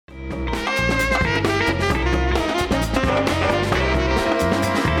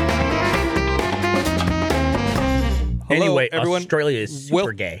Anyway, everyone. Australia is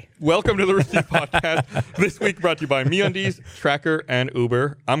super gay. Welcome to the Rooster Teeth Podcast. This week brought to you by MeUndies, Tracker, and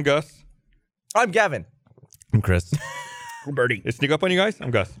Uber. I'm Gus. I'm Gavin. I'm Chris. I'm Birdie. It sneak up on you guys?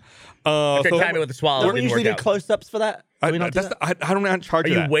 I'm Gus. I tried timing with the swallow. Don't we usually do close-ups for that? I'm not in charge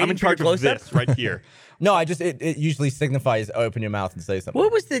of you that. waiting I'm in for your charge of close-up? this right here. No, it usually signifies open your mouth and say something.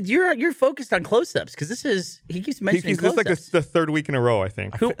 What was the? You're focused on close-ups because he keeps mentioning This is like close-ups. the third week in a row, I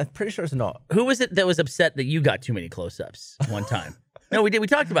think. I'm pretty sure it's not. Who was it that was upset that you got too many close-ups one time? No, we did. We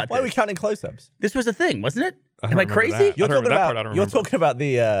talked about Why are we this. counting close-ups? This was a thing, wasn't it? I Am don't I remember crazy? that. I don't remember that part, I don't You're remember. talking about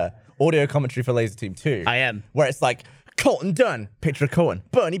the audio commentary for Laser Team 2. I am. Where it's like, Colton done. Picture of Colton.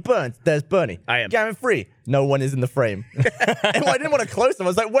 Bernie Burns. There's Bernie. I am. Gavin Free. No one is in the frame. And I didn't want to close them. I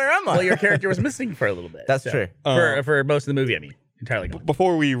was like, where am I? Well, your character was missing for a little bit. That's true. For most of the movie, I mean, entirely gone.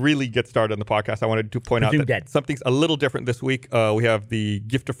 Before we really get started on the podcast, I wanted to point out that something's a little different this week. We have the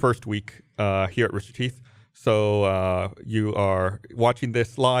Gift of First week here at Rooster Teeth. So you are watching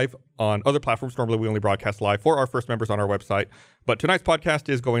this live on other platforms. Normally, we only broadcast live for our first members on our website. But tonight's podcast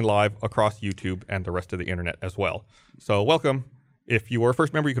is going live across YouTube and the rest of the internet as well. So welcome. If you were a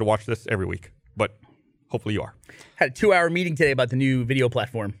first member, you could watch this every week. But hopefully you are. Had a 2-hour meeting today about the new video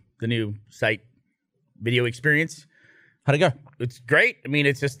platform, the new site video experience. How'd it go? It's great. I mean,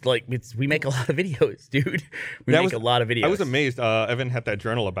 it's just like we make a lot of videos, dude. We make a lot of videos. I was amazed. Evan had that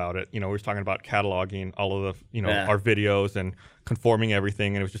journal about it. You know, we were talking about cataloging all of the, our videos and conforming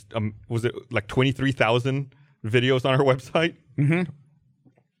everything. And it was just, was it like 23,000 videos on our website? Mm-hmm.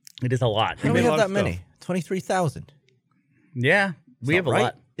 It is a lot. How do we have that many? 23,000. Yeah, we have a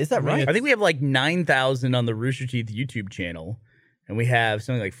lot. Is that right? I think we have like 9,000 on the Rooster Teeth YouTube channel, and we have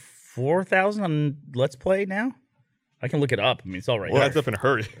something like 4,000 on Let's Play now. I can look it up. I mean, it's all right. Well, that's up in a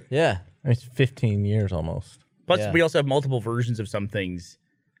hurry. Yeah. It's 15 years almost. Plus, we also have multiple versions of some things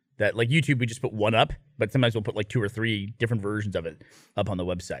that, like YouTube, we just put one up, but sometimes we'll put like 2 or 3 different versions of it up on the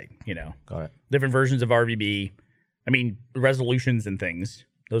website, Got it. Different versions of RVB. I mean, resolutions and things.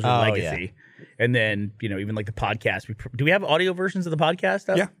 Those are legacy. Yeah. And then, even like the podcast. Do we have audio versions of the podcast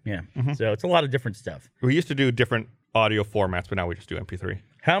up? Yeah. Yeah. Mm-hmm. So it's a lot of different stuff. We used to do different audio formats, but now we just do MP3.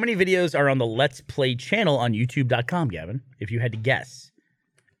 How many videos are on the Let's Play channel on YouTube.com, Gavin, if you had to guess?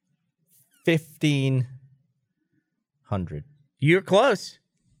 1,500. You're close.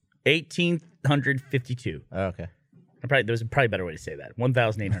 1,852. Oh, okay. There's probably a better way to say that.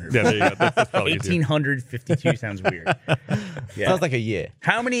 1,800. Yeah, there you go. That's probably 1,852 sounds weird. Yeah. Sounds like a year.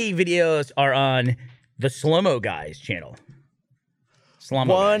 How many videos are on the Slow-Mo Guys channel?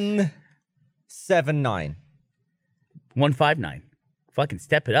 Slow-Mo 179. 159. Fucking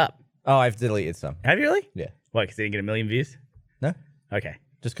step it up. Oh, I've deleted some. Have you really? Yeah. Why, because they didn't get 1 million views? No. Okay.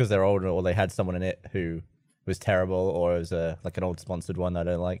 Just because they're older or they had someone in it who was terrible or it was like an old sponsored one that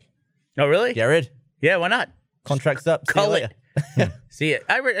I don't like. Oh, really? Get rid. Yeah, why not? Contract's up. Cull it. See it.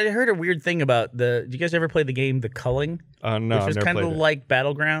 I heard a weird thing about did you guys ever play the game The Culling? No, which is kind of like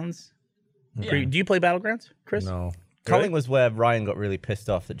Battlegrounds. Yeah. Do you play Battlegrounds, Chris? No. Culling was where Ryan got really pissed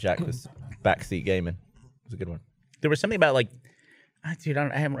off that Jack was backseat gaming. It was a good one. There was something about dude, I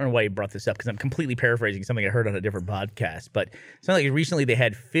don't know why you brought this up because I'm completely paraphrasing something I heard on a different podcast. But something like recently they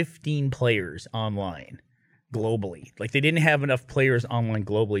had 15 players online globally. Like they didn't have enough players online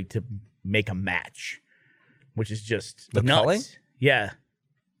globally to make a match, which is just nuts. Culling? Yeah.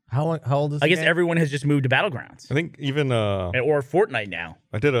 How old is I guess game? everyone has just moved to Battlegrounds. I think even or Fortnite now.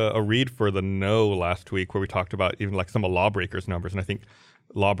 I did a read for the No last week where we talked about even like some of Lawbreakers numbers, and I think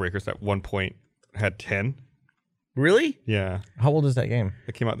Lawbreakers at one point had 10. Really? Yeah. How old is that game?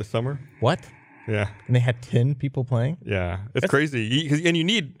 It came out this summer. What? Yeah. And they had 10 people playing? Yeah. It's crazy. And you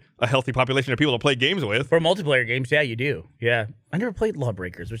need a healthy population of people to play games with. For multiplayer games, yeah, you do. Yeah. I never played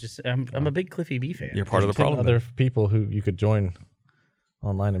Lawbreakers, which is I'm a big Cliffy B fan. You're part of the problem. Other people who you could join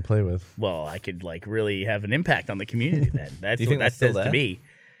online and play with. Well, I could really have an impact on the community then. That's Do you what think that that's still says to there? me.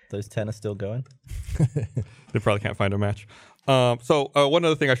 Those 10 are still going. They probably can't find a match. So one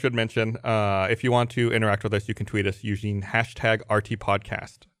other thing I should mention, if you want to interact with us, you can tweet us using hashtag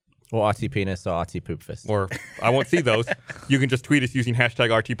RTPodcast. Or RT Penis or RT Poop Fist. Or I won't see those. You can just tweet us using hashtag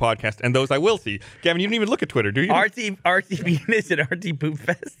RTPodcast, and those I will see. Gavin, you didn't even look at Twitter, do you? RT Penis and RT Poop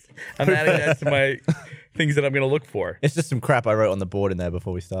Fest. I'm adding that to my things that I'm going to look for. It's just some crap I wrote on the board in there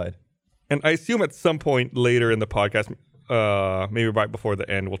before we started. And I assume at some point later in the podcast, maybe right before the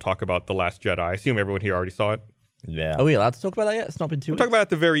end, we'll talk about The Last Jedi. I assume everyone here already saw it. Yeah. Are we allowed to talk about that yet? It's not been 2 We'll weeks. talk about it at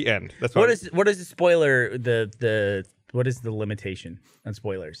the very end. That's What is the spoiler? What is the limitation on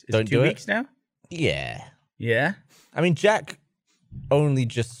spoilers? Is Don't it 2 do it? weeks now? Yeah. Yeah. I mean, Jack only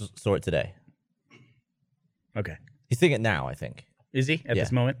just saw it today. Okay. He's seeing it now, I think. Is he at Yeah.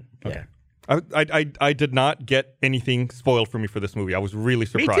 this moment? Yeah. Okay. I did not get anything spoiled for me for this movie. I was really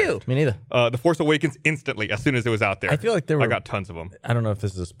surprised. Me too. Me neither. The Force Awakens instantly as soon as it was out there. I feel like I got tons of them. I don't know if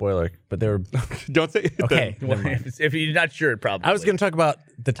this is a spoiler, but there were. Don't say it. Okay. If you're not sure, probably. I was going to talk about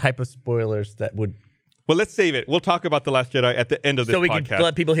the type of spoilers that would. Well, let's save it. We'll talk about The Last Jedi at the end of this so we podcast. can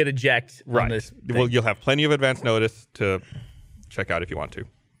let people hit eject on Right. this. Well, you'll have plenty of advance notice to check out if you want to.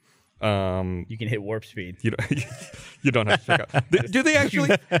 You can hit warp speed You don't, you don't have to check out. Do they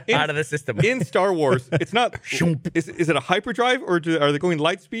actually out of the system. in Star Wars? It's not. Is it a hyperdrive or are they going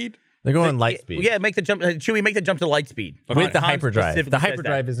light speed? They're going light speed. Yeah, make the jump. Chewie, make the jump to light speed. With the Han hyperdrive. specifically The says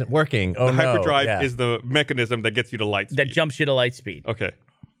hyperdrive that. isn't working. Oh, The no. hyperdrive Yeah. is the mechanism that gets you to light speed. That jumps you to light speed. Okay.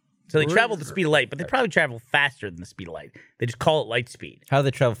 So they travel the speed of light, but they probably travel faster than the speed of light. They just call it light speed How do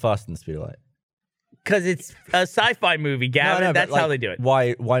they travel faster than the speed of light? because it's a sci-fi movie, Gavin. but, That's like, how they do it.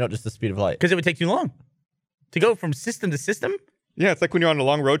 Why not just the speed of light? Because it would take too long to go from system to system. Yeah, it's like when you're on a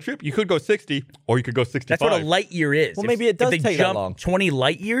long road trip. You could go 60 or you could go 65. That's what a light year is. Well, maybe it does if they take that jump long. 20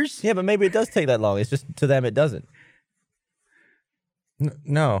 light years. Yeah, but maybe it does take that long. It's just to them it doesn't.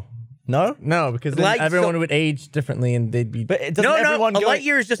 No. No? Because then Light- everyone so- would age differently and they'd be. But it doesn't No, everyone a go... light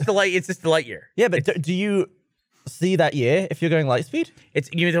year is just the light. It's just the light year. Yeah, but do you see that year if you're going light speed? It's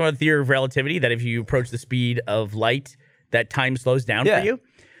you know the theory of relativity that if you approach the speed of light, that time slows down Yeah. for you.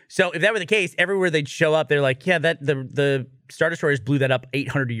 So if that were the case, everywhere they'd show up, they're like, yeah, that the Star Destroyers blew that up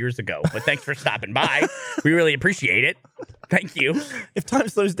 800 years ago. But thanks for stopping by. We really appreciate it. Thank you. If time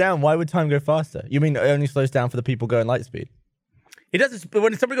slows down, why would time go faster? You mean it only slows down for the people going light speed? It doesn't.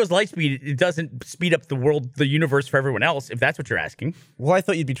 When somebody goes light speed, it doesn't speed up the world, the universe for everyone else. If that's what you're asking, Well, I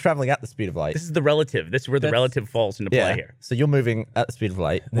thought you'd be traveling at the speed of light. this is the relative. This is where the relative falls into play here. So you're moving at the speed of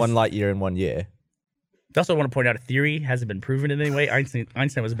light, 1 light year in 1 year. I also want to point out a theory hasn't been proven in any way. Einstein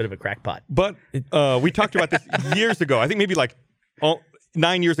was a bit of a crackpot. But we talked about this years ago. I think maybe like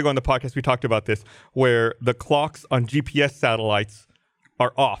 9 years ago on the podcast, we talked about this, where the clocks on GPS satellites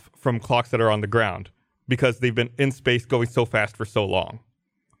are off from clocks that are on the ground because they've been in space going so fast for so long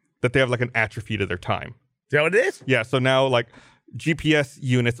that they have like an atrophy to their time. Is that what it is? Yeah, so now like GPS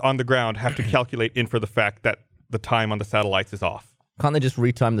units on the ground have to calculate in for the fact that the time on the satellites is off. Can't they just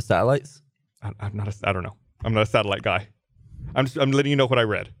retime the satellites? I don't know. I'm not a satellite guy. I'm letting you know what I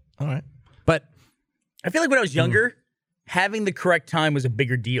read. All right. But I feel like when I was younger, having the correct time was a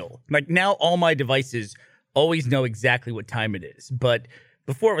bigger deal. Like now, all my devices always know exactly what time it is. But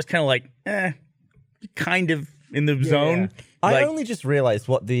before, it was kind of like, kind of in the zone. I Like, only just realized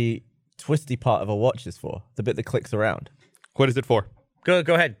what the twisty part of a watch is for. The bit that clicks around. What is it for? go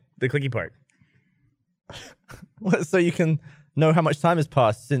ahead. The clicky part. So you can know how much time has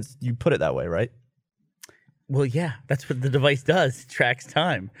passed since you put it that way, right? Well, yeah, that's what the device does. It tracks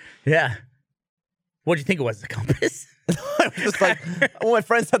time. Yeah. What do you think it was? The compass? I was just like, all my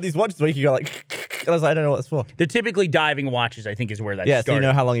friends had these watches where you could go like, and I was like, I don't know what it's for. They're typically diving watches, I think, is where that Yeah, so started. you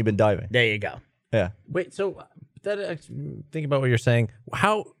know how long you've been diving. There you go. Yeah. wait, so think about what you're saying.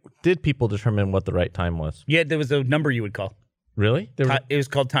 How did people determine what the right time was? Yeah, there was a number you would call. Really? There was, It was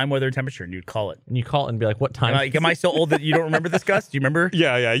called time, weather, temperature, and you'd call it. and you call it and be like, what time? Am I so old that you don't remember this, Gus? Do you remember?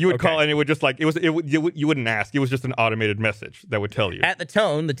 Yeah. You would Okay. call and it would just like you wouldn't ask. It was just an automated message that would tell you. At the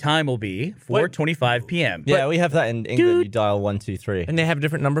tone, the time will be 4:25 p.m. Yeah, we have that in England. You dial 1, 2, 3. And they have a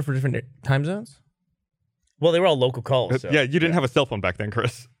different number for different time zones? Well, they were all local calls. So. Yeah, you didn't have a cell phone back then,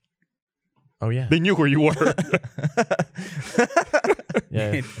 Chris. Oh, yeah. They knew where you were.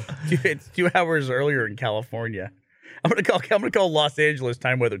 Yeah. It's 2 hours earlier in California. I'm gonna call Los Angeles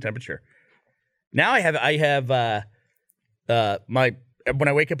time, weather, temperature. Now I have my when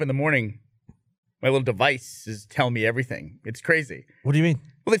I wake up in the morning, my little device is telling me everything. It's crazy. What do you mean?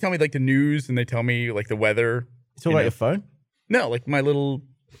 Well, they tell me like the news and they tell me like the weather. You talking about your phone? No, like my little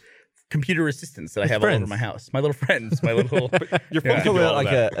computer assistants that I have all over friends. my house. My little friends, my little Your phone You're can do talking about all like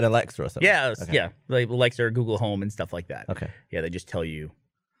that. an Alexa or something? yeah, Okay. yeah, like Alexa or Google Home and stuff like that. Okay. Yeah, they just tell you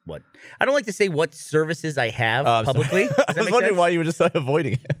what. I don't like to say what services I have I'm sorry. publicly. Does I that was make wondering sense? why you were just so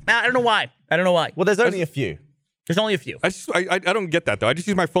avoiding it. I don't know why. Well, there's only a few. There's only a few. I don't get that though. I just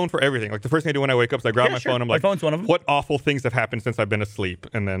use my phone for everything. Like the first thing I do when I wake up is I grab Yeah, my sure. phone. I'm My like, phone's one of 'em. What awful things have happened since I've been asleep?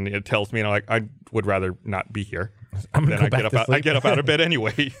 And then it tells me, and I'm like, I would rather not be here. I'm gonna Then go I back get up to out. I sleep. get up out of bed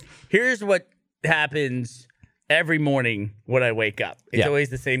anyway. Here's what happens every morning when I wake up. It's Yeah. always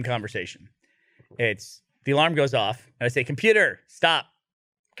the same conversation. It's the alarm goes off, and I say, "Computer, stop."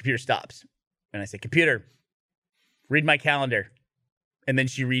 Computer stops, and I say, "Computer, read my calendar." And then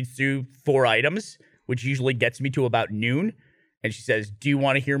she reads through 4 items, which usually gets me to about noon. And she says, "Do you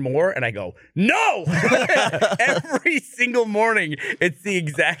want to hear more?" And I go, "No!" Every single morning, it's the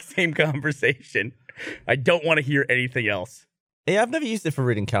exact same conversation. I don't want to hear anything else. Yeah, I've never used it for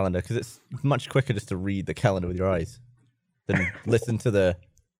reading calendar because it's much quicker just to read the calendar with your eyes than listen to the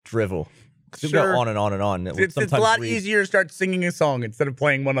drivel. Because it'll go on and on and on. It's a lot easier to start singing a song instead of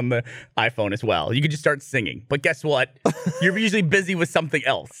playing one on the iPhone as well. You can just start singing. But guess what? You're usually busy with something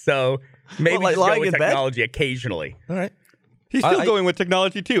else. So maybe just go with technology occasionally. All right. He's still going with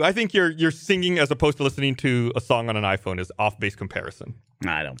technology too. I think you're singing as opposed to listening to a song on an iPhone is off-base comparison.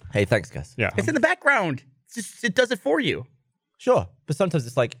 I don't. Hey, thanks, guys. Yeah. It's in the background. It does it for you. Sure, but sometimes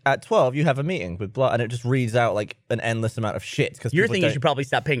it's like at 12 you have a meeting with blah, and it just reads out like an endless amount of shit. Because your thing you should probably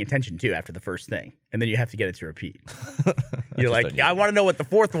stop paying attention to after the first thing, and then you have to get it to repeat. You're like, I want to know what the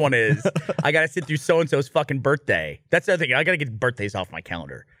fourth one is. I got to sit through so and so's fucking birthday. That's the other thing. I got to get birthdays off my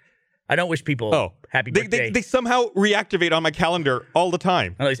calendar. I don't wish people happy birthday. They somehow reactivate on my calendar all the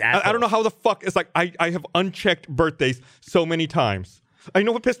time. I don't know how the fuck. It's like I have unchecked birthdays so many times. I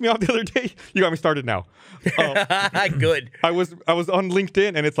know what pissed me off the other day. You got me started now. Good. I was on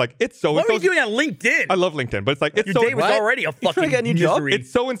LinkedIn and it's like it's so. What are you doing on LinkedIn? I love LinkedIn, but it's like it's your so. Day was already a fucking get a new job?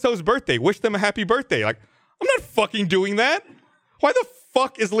 It's so and so's birthday. Wish them a happy birthday. Like I'm not fucking doing that. Why the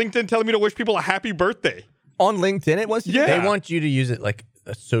fuck is LinkedIn telling me to wish people a happy birthday on LinkedIn? It wants you. Yeah. They want you to use it like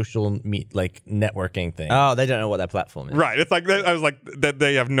a social networking thing. Oh, they don't know what that platform is. Right. It's like I was like that.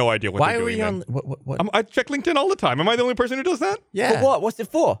 They have no idea what. Why they're are doing, we man. on? What? I check LinkedIn all the time. Am I the only person who does that? Yeah. For what? What's it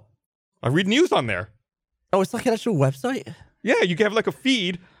for? I read news on there. Oh, it's like an actual website? Yeah, you can have like a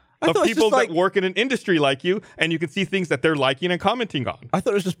feed of people that work in an industry like you, and you can see things that they're liking and commenting on. I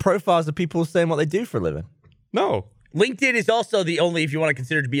thought it was just profiles of people saying what they do for a living. No. LinkedIn is also the only, if you want to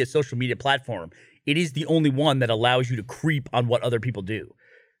consider it to be a social media platform, it is the only one that allows you to creep on what other people do.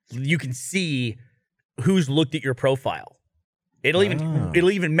 You can see who's looked at your profile. It'll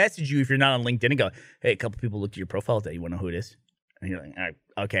even message you if you're not on LinkedIn and go, hey, a couple people looked at your profile today. You want to know who it is? And you're like, all right,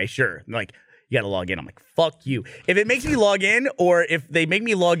 okay, sure. And like, you got to log in. I'm like, fuck you. If it makes me log in, or if they make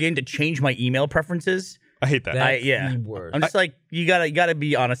me log in to change my email preferences, I hate that. I'm just like, you gotta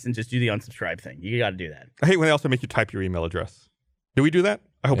be honest and just do the unsubscribe thing. You gotta do that. I hate when they also make you type your email address. Do we do that?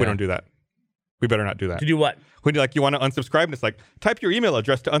 I hope we don't do that. We better not do that. To do what? When you want to unsubscribe, and it's like, type your email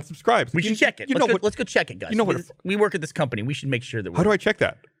address to unsubscribe. We should check it. Let's go check it, guys. We work at this company. We should make sure that How do I check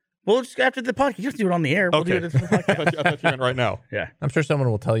that? Well, just after the podcast. You have to do it on the air. We'll do it at the podcast. I thought you meant right now. Yeah. I'm sure someone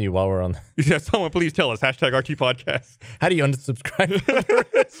will tell you while we're on. Yeah, someone please tell us. #RT Podcast. How do you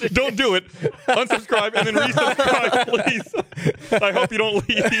unsubscribe? Don't do it. Unsubscribe and then resubscribe, please. I hope you don't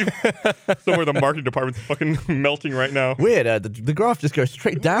leave. Somewhere the marketing department's fucking melting right now. Weird. The graph just goes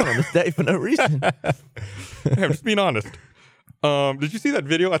straight down on this day for no reason. I'm just being honest. Did you see that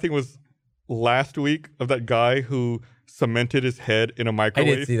video? I think it was last week of that guy who cemented his head in a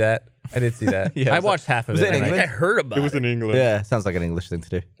microwave. I did see that. Yeah, I watched half of it. I think I heard about it. It was in England. Yeah, sounds like an English thing to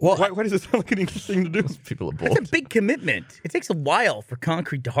do. Well, why does it sound like an English thing to do? People are bored. It's a big commitment. It takes a while for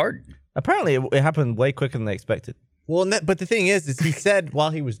concrete to harden. Apparently, it happened way quicker than they expected. Well, but the thing is he said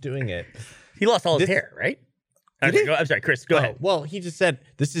while he was doing it, he lost all his hair, right? Okay, I'm sorry, Chris. Go ahead. Well, he just said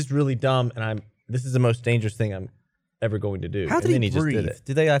this is really dumb, and this is the most dangerous thing I'm ever going to do. How did he breathe? Just did it.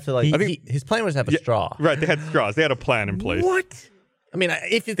 Did they have to I think his plan was to have a straw. Right, they had straws. They had a plan in place. What? I mean,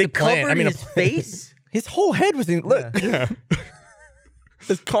 if it's They the plan, covered his face? His whole head was in. Look, Yeah.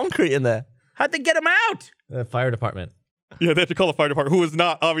 there's concrete in there. How'd they get him out? the fire department. Yeah, they had to call the fire department, who was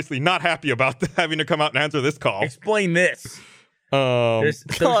obviously not happy about having to come out and answer this call. Explain this. There's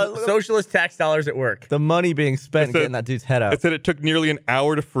socialist tax dollars at work. The money being spent getting that dude's head out. It said it took nearly an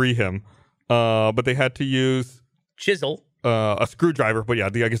hour to free him, but they had to use Chisel. a screwdriver. But yeah, I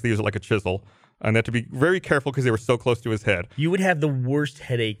guess they used it like a chisel. And they had to be very careful because they were so close to his head. You would have the worst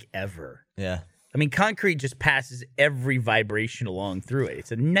headache ever. Yeah. I mean, concrete just passes every vibration along through it.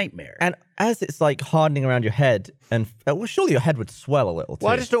 It's a nightmare. And as it's like hardening around your head, and well, surely your head would swell a little too.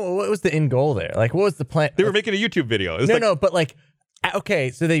 Well, I just don't. What was the end goal there? Like, what was the plan? They were making a YouTube video. It was No, but like, okay,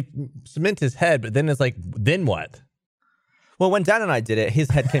 so they cement his head, but then it's like, then what? Well, when Dan and I did it,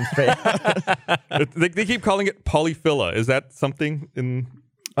 his head came straight out. They keep calling it polyphila. Is that something in?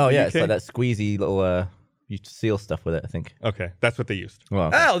 Oh yeah, UK? it's like that squeezy little. You seal stuff with it, I think. Okay, that's what they used. Well,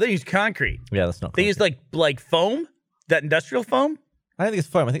 Oh, they use concrete. yeah, that's not. They use like foam, that industrial foam. I don't think it's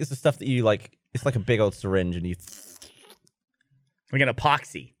foam. I think it's the stuff that you like. It's like a big old syringe, and you. Like an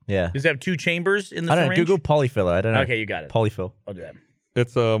epoxy. Yeah. Does it have two chambers in the I don't know. syringe? Google polyfiller. I don't know. Okay, you got it. Polyfill. I'll do that.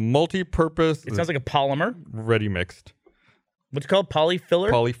 It's a multi-purpose. It sounds like a polymer. ready mixed. What's it called? Polyfiller?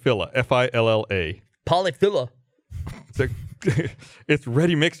 Polyphila. FILLA. Polyfilla. It's like it's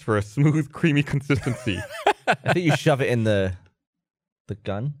ready mixed for a smooth, creamy consistency. I think you shove it in the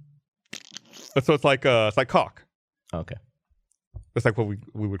gun. So it's like caulk. Oh, okay. It's like what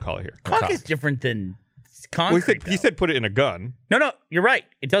we would call it here. Caulk is different than concrete. He said put it in a gun. No, you're right.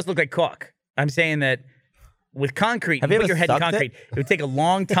 It does look like caulk. I'm saying that with concrete, Have you you put your ever head in sucked concrete. It would take a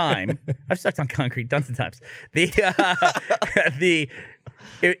long time. I've sucked on concrete tons of times.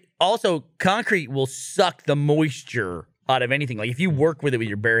 Also, concrete will suck the moisture out of anything. Like if you work with it with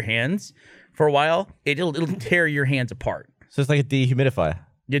your bare hands for a while, it'll tear your hands apart. So it's like a dehumidifier.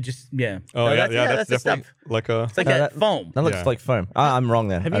 You just Oh No, yeah, that's the definitely stuff. like a. It's like that foam. That looks like foam. I'm wrong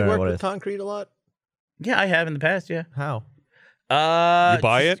there. Have I you don't know worked what it with is. concrete a lot? Yeah, I have in the past. Yeah. How? You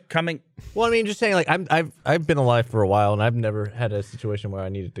buy just it? coming. Well, I mean, just saying, like I've been alive for a while, and I've never had a situation where I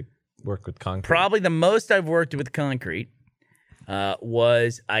needed to work with concrete. Probably the most I've worked with concrete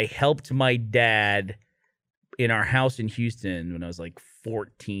was I helped my dad in our house in Houston when I was like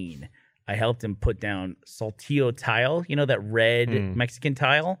 14. I helped him put down saltillo tile, you know, that red Mexican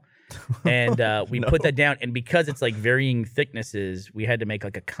tile. And we put that down. And because it's like varying thicknesses, we had to make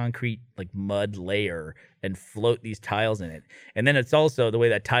like a concrete like mud layer and float these tiles in it. And then it's also the way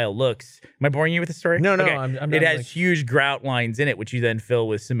that tile looks. Am I boring you with the story? No, Okay. I'm it not, has like- huge grout lines in it, which you then fill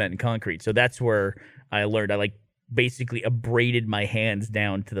with cement and concrete. So that's where I learned. I like basically abraded my hands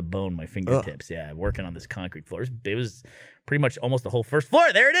down to the bone, my fingertips. Yeah, working on this concrete floor. It was pretty much almost the whole first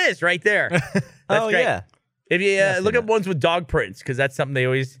floor. There it is, right there. That's great. Yeah. If you look up ones with dog prints, because that's something they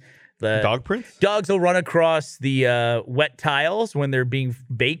always. Dog prints? Dogs will run across the wet tiles when they're being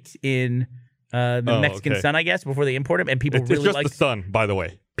baked in the Mexican sun, I guess, before they import them. And people It's really just like the sun, by the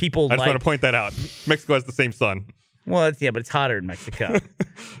way. people I just like. want to point that out. Mexico has the same sun. Well, but it's hotter in Mexico.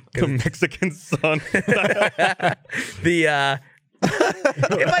 The Mexican sun.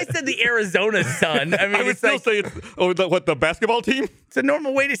 If I said the Arizona sun, I mean, I would it's still like say it's the basketball team? it's a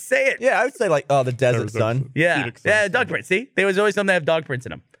normal way to say it. Yeah, I would say like, the desert Arizona. sun. Yeah, Phoenix sun. yeah, dog prints. See, there was always some that have dog prints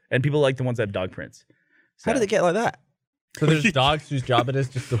in them, and people like the ones that have dog prints. How did it get like that? So there's dogs whose job it is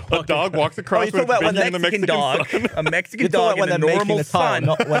just to A walk. dog walks across you talking about when baking in the Mexican dog, sun. a Mexican You're talking dog about when in they're the making normal the tile, sun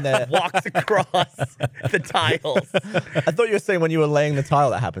not when they're. walks across the tiles. I thought you were saying when you were laying the tile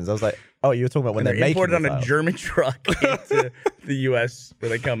that happens. I was like, oh, you were talking about when They're they're making imported the on a tile. German truck into the U.S. where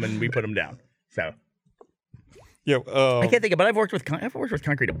they come and we put them down. So Yeah, I can't think of, but I've worked with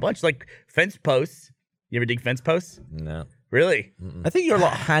concrete a bunch, like fence posts. You ever dig fence posts? No, Really? I think you're a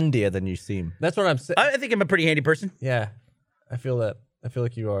lot handier than you seem. that's what I'm saying. I think I'm a pretty handy person. Yeah, I feel that. I feel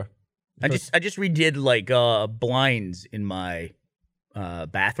like you are. I just redid like blinds in my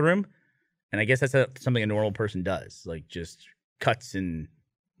bathroom, and I guess that's something a normal person does, like just cuts and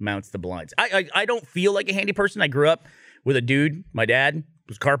mounts the blinds. I don't feel like a handy person. I grew up with a dude. My dad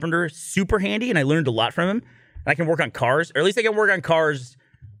was a carpenter, super handy, and I learned a lot from him. And I can work on cars, or at least I can work on cars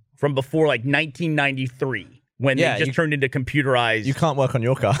from before like 1993 when they just turned into computerized. You can't work on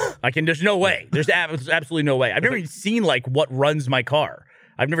your car. I can. There's no way. There's absolutely no way. I've never even seen like what runs my car.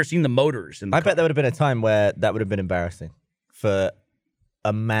 I've never seen the motors. I bet there would have been a time where that would have been embarrassing for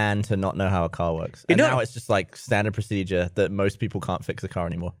a man to not know how a car works. And now it's just like standard procedure that most people can't fix a car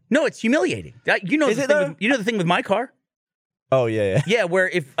anymore. No, it's humiliating. You know, Is it though? You know the thing with my car. Oh, yeah. Yeah, where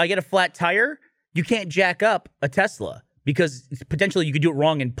if I get a flat tire, you can't jack up a Tesla because potentially you could do it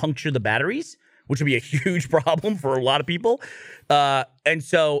wrong and puncture the batteries, which would be a huge problem for a lot of people. And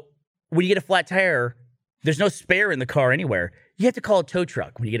so when you get a flat tire, there's no spare in the car anywhere. You have to call a tow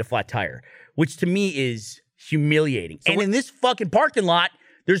truck when you get a flat tire, which to me is humiliating. So in this fucking parking lot,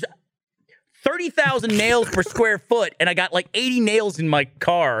 there's 30,000 nails per square foot, and I got like 80 nails in my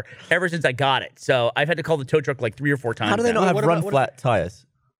car ever since I got it. So I've had to call the tow truck like 3 or 4 times. How do they now. not have run flat tires?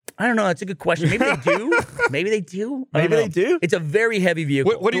 I don't know. That's a good question. Maybe they do. Maybe they do. I don't Maybe know. they do? It's a very heavy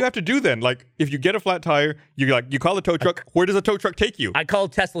vehicle. What do you have to do then? Like, if you get a flat tire, you call the tow truck. Where does a tow truck take you? I call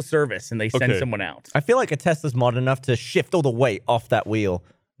Tesla service, and they send Okay. someone out. I feel like a Tesla's modern enough to shift all the weight off that wheel,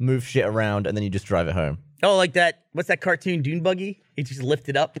 move shit around, and then you just drive it home. Oh, like that. What's that cartoon, Dune Buggy? It just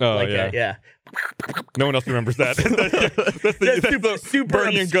lifted up. Oh, like yeah. yeah. No one else remembers that. that's the super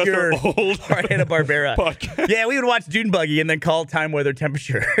Burnie and Gus are obscure old. Hanna-Barbera. podcast. Yeah, we would watch Dune Buggy and then call time, weather,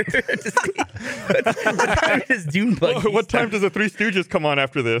 temperature. To see what time does Dune Buggy What time start? does the Three Stooges come on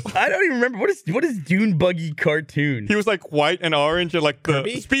after this? I don't even remember. What is Dune Buggy cartoon? He was like white and orange and like the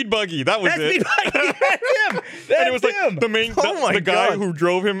speed buggy. That was That's it. Dune Buggy. That's him. That's And it was him. like the main Oh my the guy God. who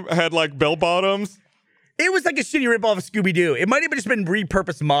drove him had like bell bottoms. It was like a shitty ripoff of Scooby-Doo. It might have just been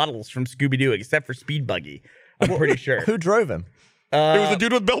repurposed models from Scooby-Doo, except for Speed Buggy. I'm pretty sure. Who drove him? It was a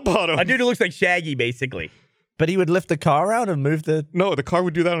dude with bell bottoms. A dude who looks like Shaggy, basically. But he would lift the car around and move the... No, the car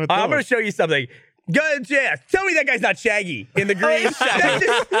would do that on its I'm own. going to show you something. Yeah, tell me that guy's not Shaggy in the green.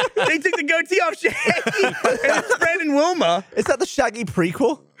 They took the goatee off Shaggy. And it's Fred and Wilma. Is that the Shaggy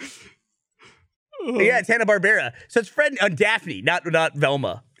prequel? Yeah, it's Hanna-Barbera. So it's Fred and Daphne, not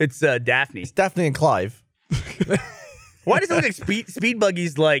Velma. It's Daphne. Daphne and Clive. Why does it look like Speed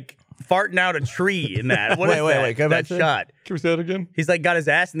Buggy's like farting out a tree in that? What is that? Wait, go back that to shot. Can we say that again? He's like got his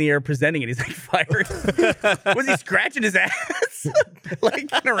ass in the air presenting it. He's like firing. Was he scratching his ass like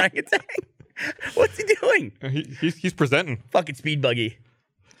an orangutan? What's he doing? He's presenting. Fucking Speed Buggy.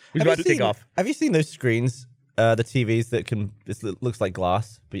 He's about to take off. Have you seen those screens? The TVs that looks like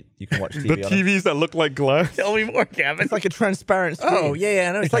glass, but you can watch TV The on TVs that look like glass. Tell me more, Kevin. It's like a transparent screen. Oh, yeah,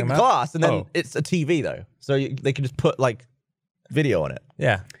 I know. It's like glass, and then it's a TV, though. So they can just put, like, video on it.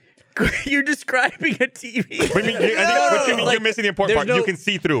 Yeah. You're describing a TV. I think you're missing the important part. You can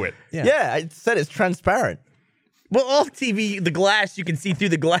see through it. Yeah, I said it's transparent. Well, all TV, the glass, you can see through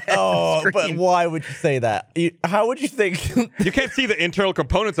the glass. Oh, screen. but why would you say that? How would you think? You can't see the internal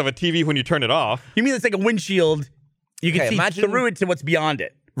components of a TV when you turn it off. You mean it's like a windshield? You can see imagine through it to what's beyond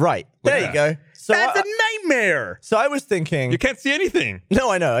it. Right. There you go. So That's a nightmare. So I was thinking. You can't see anything. No,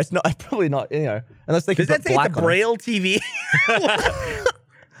 I know. It's not. Probably not. Unless they can Does put that say black it's a on it. Braille TV?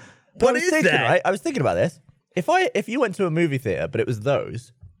 What is thinking, that? right? I was thinking about this. If you went to a movie theater, but it was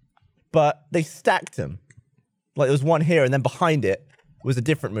those, but they stacked them, like there was one here, and then behind it was a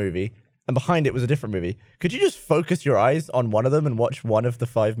different movie, and behind it was a different movie. Could you just focus your eyes on one of them and watch one of the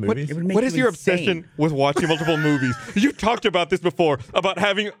 5 movies? What is your obsession with watching multiple movies? You've talked about this before, about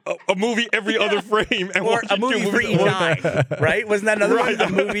having a movie every other frame and Or watching a movie for each eye, right? Wasn't that another one? A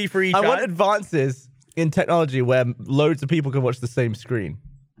movie for each eye? I want advances in technology where loads of people can watch the same screen,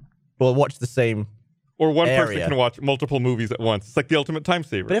 or watch the same. Or one person area. can watch multiple movies at once. It's like the ultimate time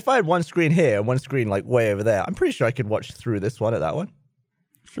saver. But if I had one screen here and one screen like way over there, I'm pretty sure I could watch through this one at that one.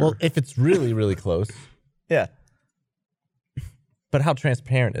 Sure. Well, if it's really, really close. Yeah. But how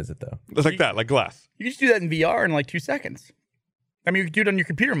transparent is it, though? It's like that, like glass. You can just do that in VR in like 2 seconds. I mean, you can do it on your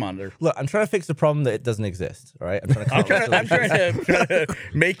computer monitor. Look, I'm trying to fix a problem that it doesn't exist. All right, I'm trying to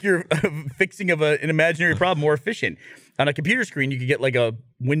make your fixing of an imaginary problem more efficient. On a computer screen, you could get like a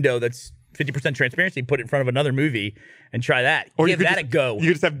window that's 50% transparency, put it in front of another movie, and try that. Or Give that a go. You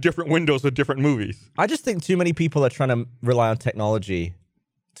could just have different windows with different movies. I just think too many people are trying to rely on technology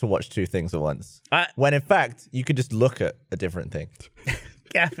to watch 2 things at once. When in fact, you could just look at a different thing.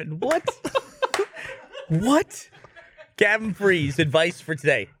 Gavin, what? What? Gavin Freeze, advice for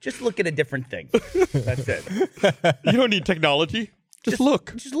today. Just look at a different thing. That's it. You don't need technology. Just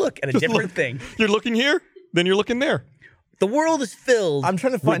look. Just look at a different thing. You're looking here, then you're looking there. The world is filled I'm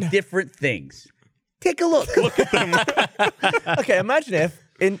trying to find with different things. Take a look. Look at them. Okay, imagine if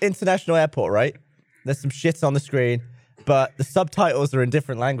in international airport, right? There's some shit on the screen, but the subtitles are in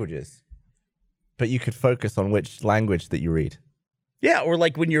different languages. But you could focus on which language that you read. Yeah, or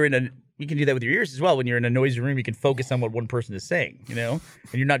like when you're you can do that with your ears as well. When you're in a noisy room, you can focus on what one person is saying, and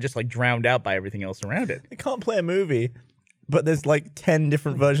you're not just like drowned out by everything else around it. You can't play a movie, but there's like 10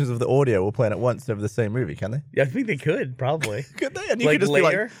 different versions of the audio all playing at once over the same movie, can they? Yeah, I think they could, probably. Could they? And you Like could just be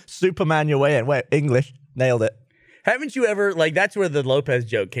layer? like, Superman your way in. Wait, English. Nailed it. Haven't you ever, that's where the Lopez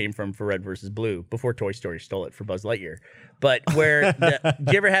joke came from for Red versus Blue, before Toy Story stole it for Buzz Lightyear. But where,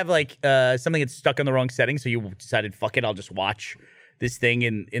 do you ever have something that's stuck on the wrong setting, so you decided, fuck it, I'll just watch this thing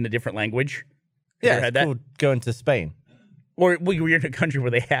in a different language? Yeah, Ever had it's that? cool going to Spain. Or you're in a country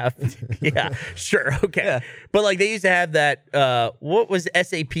where they have, yeah, sure, okay. Yeah. But they used to have that, what was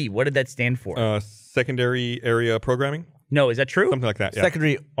SAP? What did that stand for? Secondary area programming? No, is that true? Something like that, yeah.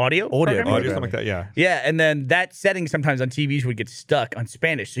 Secondary Audio? Audio. programming? Something like that, yeah. Yeah, and then that setting sometimes on TVs would get stuck on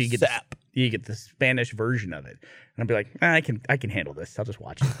Spanish, so you get Zap. you get the Spanish version of it, and I'd be like, I can handle this. I'll just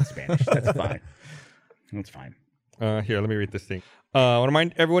watch it in Spanish. That's fine. That's fine. Here, let me read this thing. I want to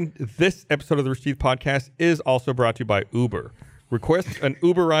remind everyone, this episode of the Rooster Teeth Podcast is also brought to you by Uber. Request an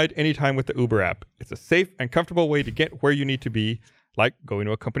Uber ride anytime with the Uber app. It's a safe and comfortable way to get where you need to be, like going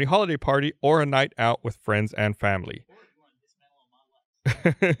to a company holiday party or a night out with friends and family.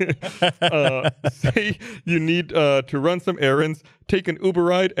 Say you need to run some errands, take an Uber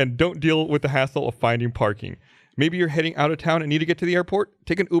ride, and don't deal with the hassle of finding parking. Maybe you're heading out of town and need to get to the airport.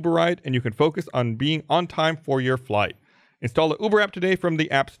 Take an Uber ride, and you can focus on being on time for your flight. Install the Uber app today from the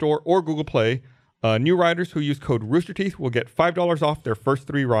App Store or Google Play. New riders who use code ROOSTERTEETH will get $5 off their first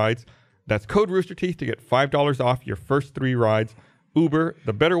 3 rides. That's code ROOSTERTEETH to get $5 off your first 3 rides. Uber,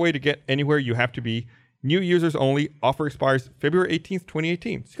 the better way to get anywhere you have to be. New users only. Offer expires February 18th,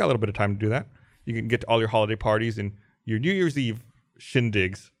 2018. So you got a little bit of time to do that. You can get to all your holiday parties and your New Year's Eve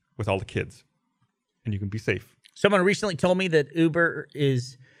shindigs with all the kids. And you can be safe. Someone recently told me that Uber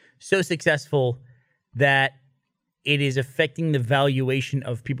is so successful that it is affecting the valuation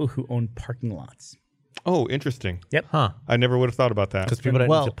of people who own parking lots. Oh, interesting. Yep. Huh. I never would have thought about that. Because people don't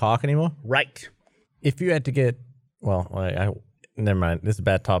need to park anymore. Right. If you had to get, Never mind. This is a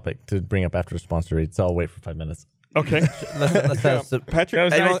bad topic to bring up after a sponsor read, so I'll wait for 5 minutes. Okay. Let's have some, Patrick, That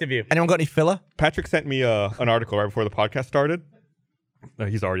was nice of you. anyone got any filler? Patrick sent me an article right before the podcast started.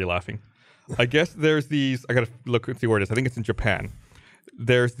 He's already laughing. I guess there's these. I got to look and see where it is. I think it's in Japan.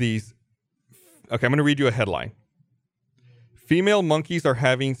 There's these. Okay, I'm going to read you a headline. Female monkeys are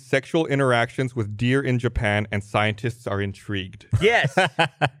having sexual interactions with deer in Japan, and scientists are intrigued. Yes.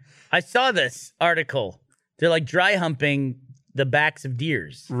 I saw this article. They're like dry humping the backs of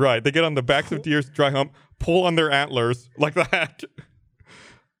deers. Right. They get on the backs of deers, dry hump, pull on their antlers like that.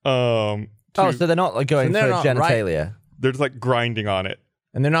 So they're not like going So for they're not genitalia. They're just like grinding on it.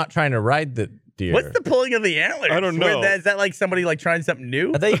 And they're not trying to ride the deer. What's the pulling of the antlers? I don't know. Is that like somebody like trying something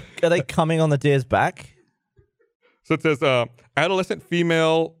new? Are they coming on the deer's back? So it says, adolescent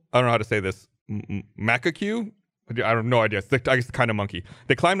female, I don't know how to say this, macaque? I have no idea. It's I guess the kind of monkey.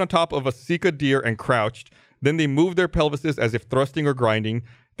 They climbed on top of a sika deer and crouched. Then they moved their pelvises as if thrusting or grinding.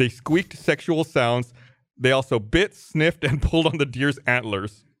 They squeaked sexual sounds. They also bit, sniffed, and pulled on the deer's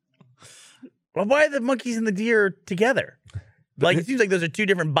antlers. Well, why are the monkeys and the deer together? Like, it seems like those are two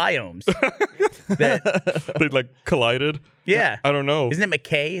different biomes. They like collided. Yeah. I don't know. Isn't it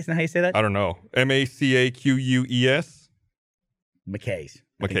McKay? Isn't that how you say that? I don't know. Macaques? McKay's.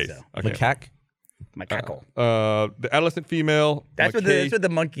 I think McKay's. so. Okay. Macaque? Macaco. The adolescent female. That's what McKay- the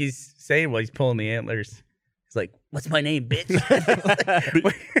monkey's saying while he's pulling the antlers. He's like, "What's my name, bitch?"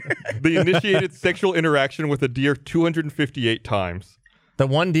 They initiated sexual interaction with a deer 258 times. The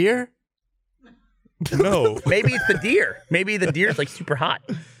one deer? No. Maybe it's the deer. Maybe the deer's like super hot.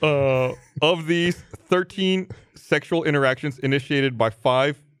 Of these, 13 sexual interactions initiated by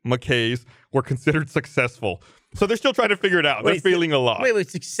 5 McKays were considered successful. So they're still trying to figure it out. They're failing a lot. Wait,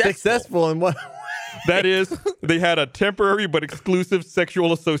 successful. Successful in what? That is, they had a temporary but exclusive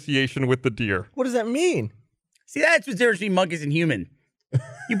sexual association with the deer. What does that mean? See, that's what's difference between monkeys and human.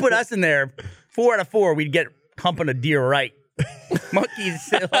 You put us in there, 4 out of 4, we'd get humping a deer right.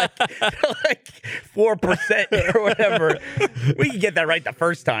 Monkeys like 4% or whatever. We could get that right the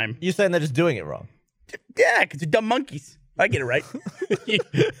first time. You're saying they're just doing it wrong? Yeah, because they're dumb monkeys. I get it right.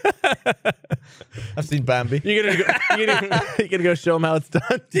 I've seen Bambi. You're gonna go show them how it's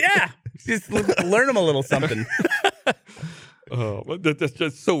done? Yeah, just learn them a little something. Oh, that's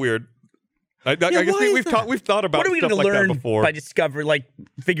just so weird. I guess why is we've thought about What are we stuff going to like that learn before. by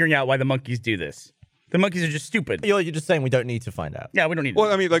figuring out why the monkeys do this? The monkeys are just stupid. You're just saying we don't need to find out. Yeah, we don't need.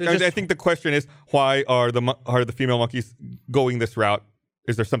 Well, I mean, like I think the question is, why are the female monkeys going this route?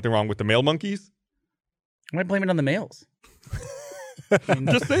 Is there something wrong with the male monkeys? Why blame it on the males?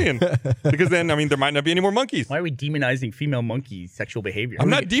 Just saying, because then I mean, there might not be any more monkeys. Why are we demonizing female monkey sexual behavior? I'm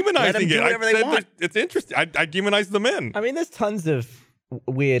not Let them demonizing do it. whatever I they said want. that it's interesting. I demonize the men. I mean, there's tons of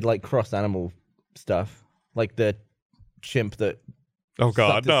weird, like, cross-animal stuff. Like the chimp that Oh God,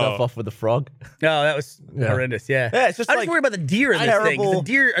 sucked itself no! off with a frog. No, that was horrendous. Yeah, Yeah, it's just I like just worry about the deer in this thing. 'Cause terrible- The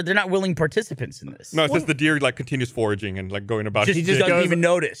deer, they're not willing participants in this. No, it's just the deer like continues foraging and like going about. just, his just dick. doesn't even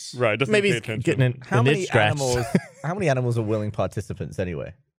notice. Right, doesn't Maybe pay he's attention. getting How an many itch scratched. animals? How many animals are willing participants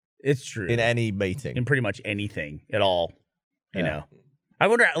anyway It's true. in any mating? In pretty much anything at all. You know, I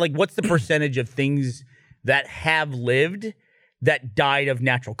wonder, like, what's the percentage of things that have lived that died of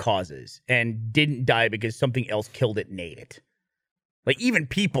natural causes and didn't die because something else killed it and ate it? Like, even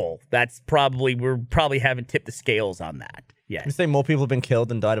people, we're probably haven't tipped the scales on that yet. You say more people have been killed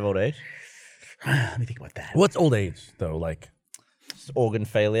than died of old age? Let me think about that. What's old age though? Like, Just organ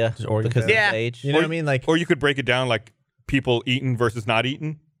failure. Just organ because failure. of Yeah. age. you know what I mean? Like, Or you could break it down like people eaten versus not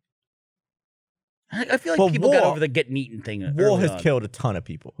eaten. I feel like Well, people got war- over the getting eaten thing. War early has on. killed a ton of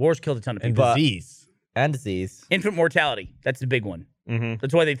people. War's killed a ton of and people. But- disease. And disease. Infant mortality. That's the big one. Mm-hmm.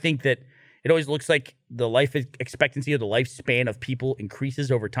 That's why they think that it always looks like the life expectancy or the lifespan of people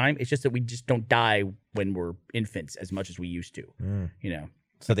increases over time. It's just that we just don't die when we're infants as much as we used to. You know.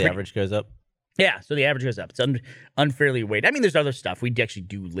 So the average goes up. Yeah, so the average goes up. It's unfairly weighted. I mean, there's other stuff. We actually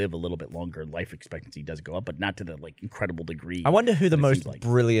do live a little bit longer. Life expectancy does go up, but not to the like incredible degree. I wonder who the it most seems like.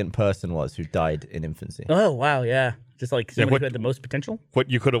 brilliant person was who died in infancy. Oh wow, yeah, just like somebody what- who had the most potential. What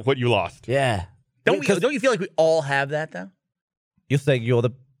you lost. Yeah. Don't you feel like we all have that though? You're saying you're the...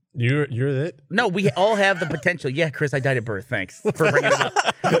 You're it. No, we all have the potential. Yeah, Chris, I died at birth. Thanks for bringing it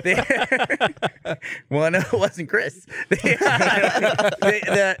up. Well, no, it wasn't Chris. But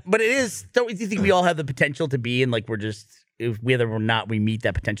it is. Don't you think we all have the potential to be, and like we're just, if whether or not we meet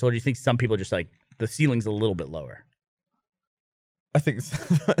that potential, or do you think some people are just like the ceiling's a little bit lower? I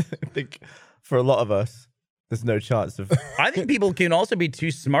think for a lot of us, there's no chance of... I think people can also be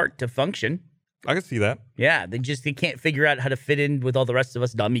too smart to function. I can see that. Yeah, they can't figure out how to fit in with all the rest of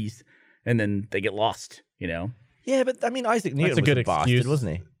us dummies, and then they get lost. You know. Yeah, but I mean, Isaac Newton a was good a bastard, excuse.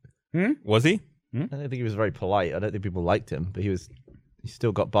 wasn't he? Was he? I don't think he was very polite. I don't think people liked him, but he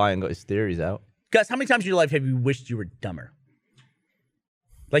still got by and got his theories out. Gus, how many times in your life have you wished you were dumber?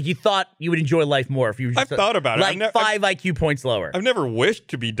 Like you thought you would enjoy life more if you were just I've thought about it. Like 5 IQ points lower. I've never wished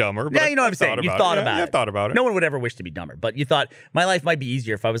to be dumber. But Yeah, you know what I'm saying. You thought about it. I've thought about it. No one would ever wish to be dumber, but you thought my life might be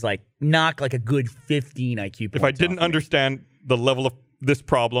easier if I was like knock like a good 15 IQ points. If I didn't understand the level of this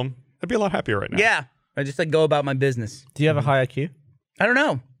problem, I'd be a lot happier right now. Yeah, I just like go about my business. Do you have a high IQ? I don't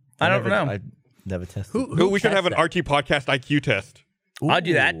know. I don't know. I never tested. Who we should have an RT podcast IQ test. I'll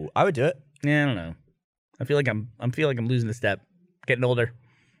do that. Ooh, I would do it. Yeah, I don't know. I feel like I'm losing the step, getting older.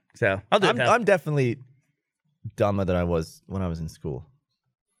 So I'll do it. I'm definitely dumber than I was when I was in school.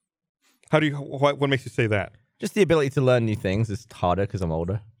 How do you? What makes you say that? Just the ability to learn new things is harder because I'm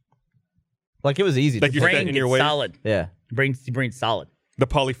older. Like it was easy. Like to you're Brain set in gets your ways. solid. yeah. Brain's solid. The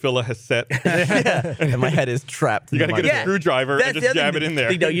polyphila has set. And my head is trapped. You got to get a Yeah. screwdriver and just jab it in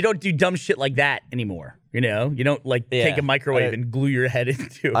there. You don't do dumb shit like that anymore. You know, you don't like Yeah. take a microwave and glue your head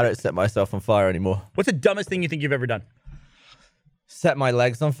into. I don't set myself on fire anymore. What's the dumbest thing you think you've ever done? Set my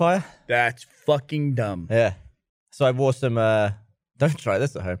legs on fire? That's fucking dumb. Yeah. So I wore some, don't try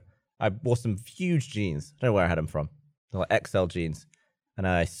this at home. I wore some huge jeans. I don't know where I had them from. They're like XL jeans. And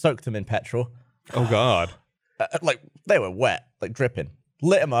I soaked them in petrol. Oh God. Like they were wet, like dripping.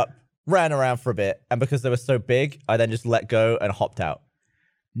 Lit them up, ran around for a bit. And because they were so big, I then just let go and hopped out.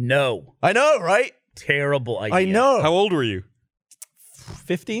 No. I know, right? Terrible idea. I know. How old were you?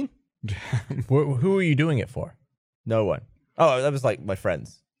 15? Who are you doing it for? No one. Oh, that was like my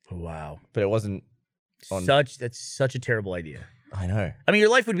friends. Wow. But it wasn't on. That's such a terrible idea. I know. I mean, your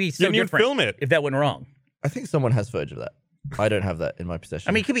life would be so Didn't you different film it? if that went wrong. I think someone has footage of that. I don't have that in my possession.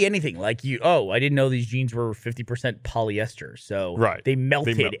 I mean, it could be anything. Like I didn't know these jeans were 50% polyester. So Right. they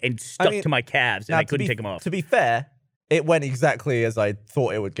melted and stuck to my calves and now, I couldn't take them off. To be fair, it went exactly as I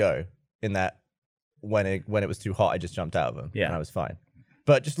thought it would go. In that, when it was too hot, I just jumped out of them. Yeah. And I was fine.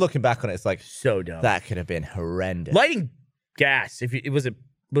 But just looking back on it, it's like So dumb. that could have been horrendous. Lighting gas, if it was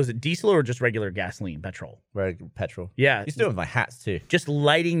it diesel or just regular gasoline, petrol? Petrol. Yeah. Used to do it with my hats too. Just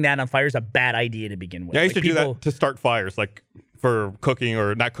lighting that on fire is a bad idea to begin with. Yeah, I used Like, to do people- that to start fires, like for cooking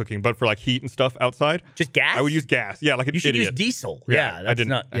or not cooking, but for like heat and stuff outside. Just gas? I would use gas. Yeah, like an You should idiot. use diesel. Yeah, Yeah, I that's didn't-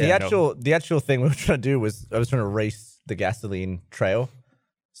 not. I Yeah. didn't The actual thing we were trying to do was I was trying to race the gasoline trail.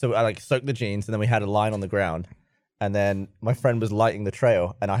 So I like soaked the jeans and then we had a line on the ground. And then my friend was lighting the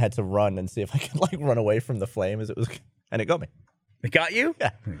trail and I had to run and see if I could like run away from the flame as it was, and it got me. It got you?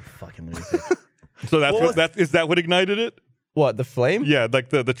 Yeah. You fucking loser. So is that what ignited it? What, the flame? Yeah, like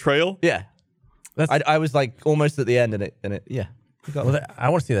the trail. Yeah. I was like almost at the end and it yeah. It got me. I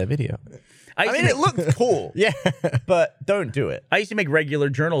want to see that video. I I mean, it looked cool. Yeah. But don't do it. I used to make regular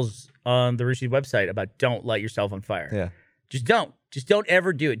journals on the Rooster Teeth website about don't light yourself on fire. Yeah. Just don't. Just don't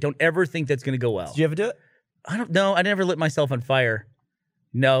ever do it. Don't ever think that's going to go well. Did you ever do it? I don't know. I never lit myself on fire.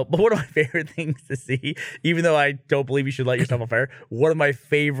 No, but one of my favorite things to see, even though I don't believe you should light yourself on fire, one of my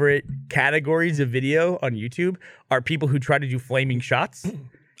favorite categories of video on YouTube are people who try to do flaming shots. And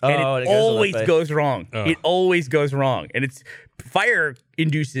Oh, it and it goes on their always face. goes wrong. It always goes wrong. And it's fire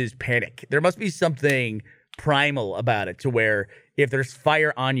induces panic. There must be something primal about it to where if there's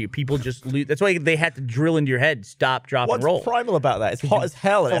fire on you, people just lose. That's why they had to drill into your head, stop, drop, What's and roll. primal about that? It's hot as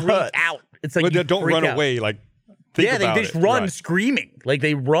hell and it Freak hurts. out. It's like But you don't freak run out. away. Like, think Yeah, about they just it. run Right. screaming. Like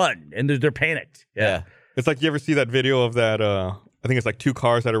they run and they're panicked. Yeah. It's like you ever see that video of that? I think it's like two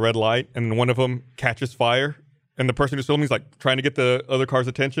cars at a red light, and one of them catches fire, and the person who's filming is like trying to get the other car's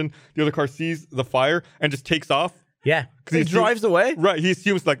attention. The other car sees the fire and just takes off. Yeah. He drives away? Right. He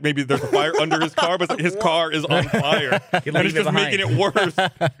assumes like maybe there's a fire under his car, but his car is on fire, and leave it's it just behind. making it worse.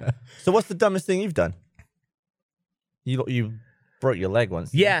 So what's the dumbest thing you've done? You broke your leg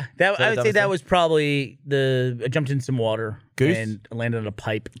once. Yeah, that that I would a say dumb that thing? was probably I jumped in some water Goose? and landed on a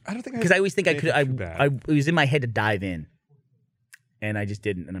pipe. I don't think Because I always think I could. anything too bad. It was in my head to dive in, and I just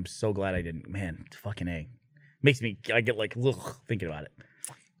didn't. And I'm so glad I didn't. Man, fucking A. Makes me. I get like ugh, thinking about it.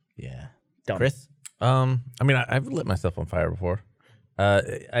 Yeah. Dumb. Chris? I mean, I've lit myself on fire before.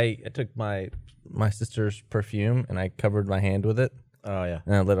 I took my sister's perfume and I covered my hand with it Oh, yeah.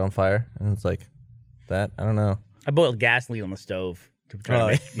 and I lit it on fire. And it's like that. I don't know. I boiled gasoline on the stove to try to Oh,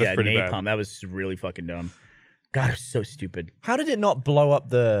 make that's pretty napalm. bad. That was really fucking dumb. God, it was so stupid. How did it not blow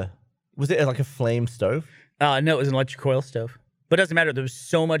up was it like a flame stove? No, it was an electric coil stove. But it doesn't matter. There was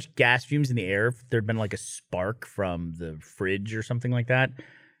so much gas fumes in the air. If there'd been like a spark from the fridge or something like that,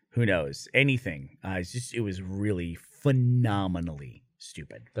 who knows? Anything. It was really phenomenally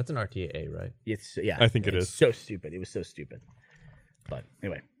stupid. That's an RTA, right? It's yeah. I think it it's is. so stupid. It was so stupid. But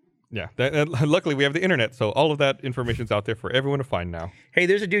anyway, Yeah. Luckily, we have the internet, so all of that information's out there for everyone to find now. Hey,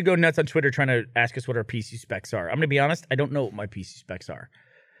 there's a dude going nuts on Twitter trying to ask us what our PC specs are. I'm going to be honest, I don't know what my PC specs are.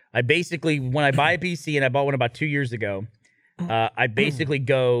 I basically, when I buy a PC, and I bought one about 2 years ago, I basically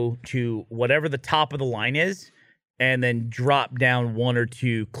go to whatever the top of the line is and then drop down 1 or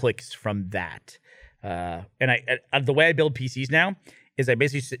 2 clicks from that. And the way I build PCs now is I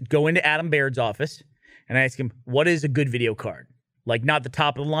basically go into Adam Baird's office and I ask him, what is a good video card? Like not the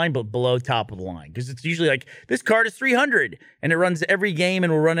top of the line, but below top of the line. Because it's usually like, this card is 300 and it runs every game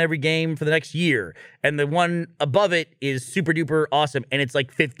and will run every game for the next year. And the one above it is super duper awesome and it's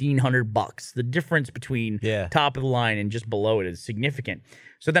like $1,500. The difference between top of the line and just below it is significant.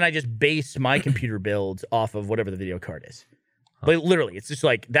 So then I just base my computer builds off of whatever the video card is. But literally, it's just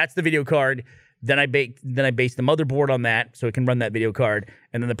like, that's the video card. Then I base the motherboard on that so it can run that video card.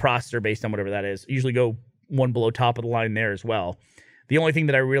 And then the processor based on whatever that is. I usually go one below top of the line there as well. The only thing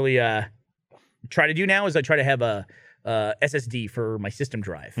that I really try to do now is I try to have a SSD for my system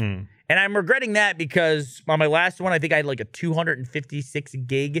drive. And I'm regretting that because on my last one, I think I had like a 256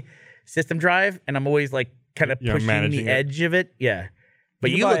 gig system drive. And I'm always like kind of pushing the edge of it. Yeah.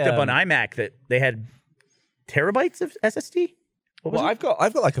 But you looked up on iMac that they had terabytes of SSD? Well, I've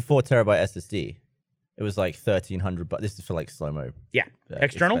got like a 4 terabyte SSD. It was like $1,300, but this is for like slow-mo. Yeah.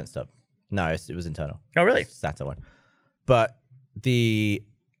 External? Stuff. No, it was internal. Oh, really? SATA one. But the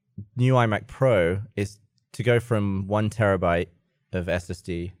new iMac Pro is to go from 1 terabyte of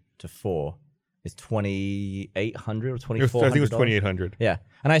SSD to 4 is $2,800 or $2,400. I think it was $2,800. Yeah,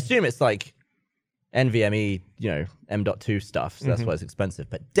 and I assume it's like NVMe, M.2 stuff. So that's why it's expensive.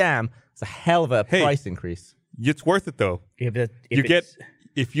 But damn, it's a hell of a price increase. It's worth it though.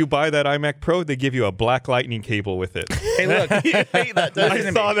 If you buy that iMac Pro, they give you a black lightning cable with it. Hey, look, you hate that. I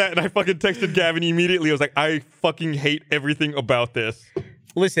saw that and I fucking texted Gavin immediately. I was like, I fucking hate everything about this.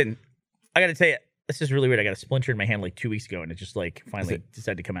 Listen, I got to tell you, this is really weird. I got a splinter in my hand like 2 weeks ago, and it just like finally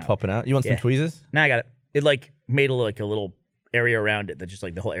decided to come out. Popping out. You want some tweezers? Nah, I got it. It like made a little area around it that just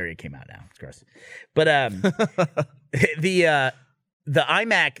like the whole area came out now. It's gross. But the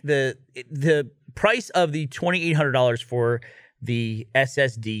iMac, the price of the $2,800 for the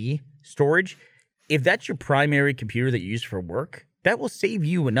SSD storage, if that's your primary computer that you use for work, that will save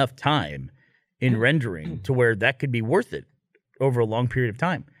you enough time in rendering to where that could be worth it over a long period of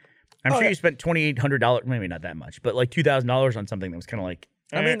time. I'm sure you spent $2,800, maybe not that much, but like $2,000 on something that was kind of like.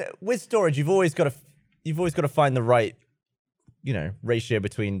 I mean, with storage, you've always got to find the right, ratio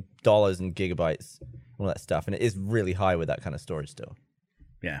between dollars and gigabytes, all that stuff, and it is really high with that kind of storage still.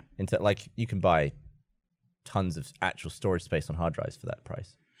 Yeah, you can buy tons of actual storage space on hard drives for that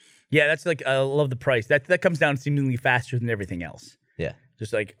price. Yeah, that's like, I love the price. That comes down seemingly faster than everything else. Yeah.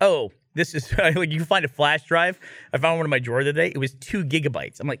 Just like, this is like, you can find a flash drive. I found one in my drawer the other day. It was 2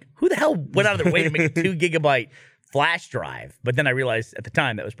 gigabytes. I'm like, who the hell went out of their way to make a 2 gigabyte flash drive? But then I realized at the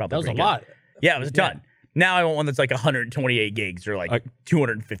time that was probably a lot. Yeah, it was a ton. Now I want one that's like 128 gigs or like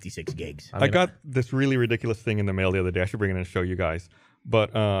 256 gigs. I got this really ridiculous thing in the mail the other day. I should bring it in and show you guys.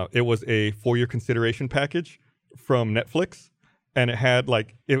 But it was a for your consideration package from Netflix. And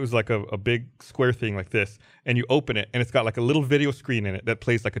it was like a big square thing like this. And you open it, and it's got like a little video screen in it that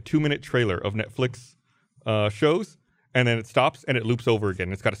plays like a 2-minute trailer of Netflix shows. And then it stops, and it loops over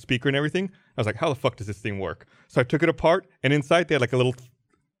again. It's got a speaker and everything. I was like, how the fuck does this thing work? So I took it apart, and inside they had like a little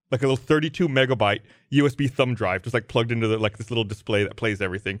 32 megabyte USB thumb drive just like plugged into this little display that plays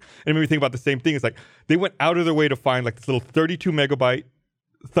everything. And it made me think about the same thing. It's like they went out of their way to find like this little 32 megabyte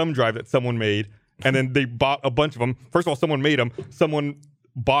thumb drive that someone made. And then they bought a bunch of them. First of all, someone made them. Someone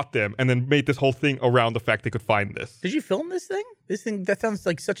bought them and then made this whole thing around the fact they could find this. Did you film this thing? That sounds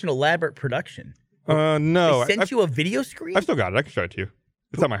like such an elaborate production. No. They sent you a video screen? I've still got it. I can show it to you.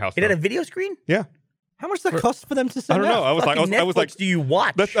 It's at my house. It had a video screen? Yeah. How much does that cost for them to send? I don't know. I was like, do you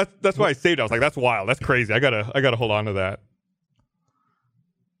watch? That's why I saved it. I was like, that's wild. That's crazy. I gotta hold on to that.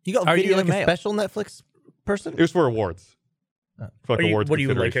 You got Are you like a special Netflix person? It was for awards. For like awards. What do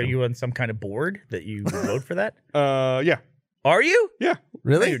you like? Are you on some kind of board that you vote for that? Yeah. Are you? Yeah.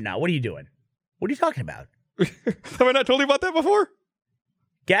 Really? No, you're not. What are you doing? What are you talking about? Have I not told you about that before?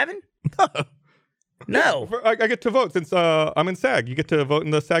 Gavin? No. I get to vote since I'm in SAG. You get to vote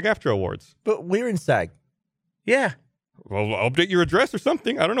in the SAG-AFTRA Awards. But we're in SAG. Yeah. Well, I'll update your address or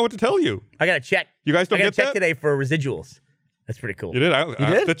something. I don't know what to tell you. I got to check. You guys don't get that? I got to check today for residuals. That's pretty cool. You did?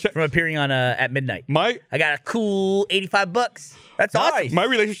 You did? From appearing on at midnight. I got a cool $85. That's awesome. My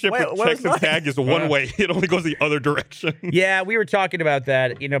relationship with checks and SAG is one way. It only goes the other direction. Yeah, we were talking about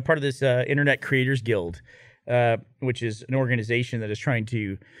that. Part of this Internet Creators Guild, which is an organization that is trying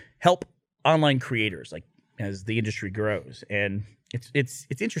to help online creators, like as the industry grows. And it's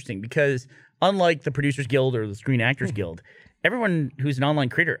interesting because unlike the Producers Guild or the Screen Actors Guild, everyone who's an online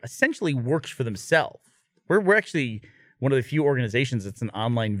creator essentially works for themselves. We're actually one of the few organizations that's an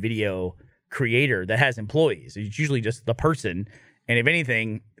online video creator that has employees. It's usually just the person, and if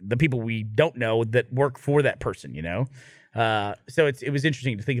anything, the people we don't know that work for that person, you know? So it was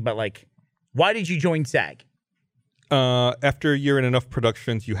interesting to think about, like, why did you join SAG? After you're in enough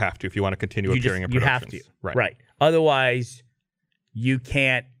productions, you have to if you want to continue appearing in productions. You have to. Right. Otherwise, you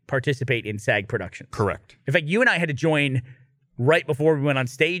can't participate in SAG productions. Correct. In fact, you and I had to join right before we went on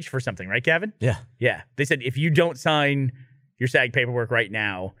stage for something, right, Kevin? Yeah. Yeah. They said if you don't sign your SAG paperwork right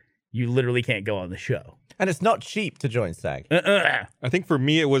now, you literally can't go on the show. And it's not cheap to join SAG. I think for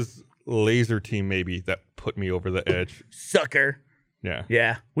me, it was Laser Team maybe that put me over the edge. Sucker. Yeah.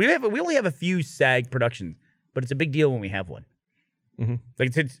 Yeah. We only have a few SAG productions, but it's a big deal when we have one. Mm-hmm.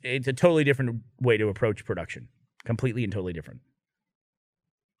 Like it's a totally different way to approach production. Completely and totally different.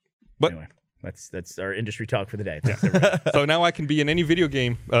 But anyway, that's our industry talk for the day. Yeah. So now I can be in any video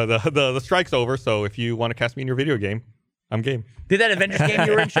game. The strike's over, so if you want to cast me in your video game, I'm game. Did that Avengers game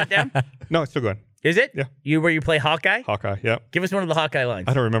you were in shut down? No, it's still going. Is it? Yeah. Where you play Hawkeye? Hawkeye, yeah. Give us one of the Hawkeye lines.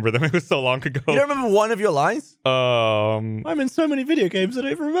 I don't remember them. It was so long ago. You don't remember one of your lines? I'm in so many video games I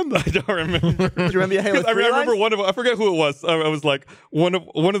don't even remember. I don't remember. Do you remember your Halo 3 I remember lines? one of them. I forget who it was. I was like, one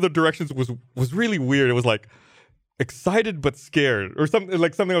of the directions was really weird. It was like excited but scared, or something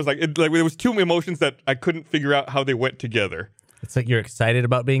like something. I was like, there was two emotions that I couldn't figure out how they went together. It's like you're excited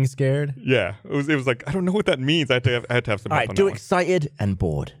about being scared. Yeah, it was like I don't know what that means. I had to have some. All help right, on do that excited and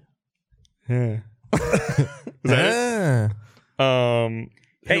bored. one. Yeah. Is that it?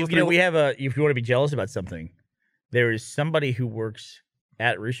 Hey, we have if you want to be jealous about something, there is somebody who works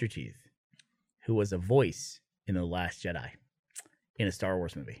at Rooster Teeth who was a voice in The Last Jedi in a Star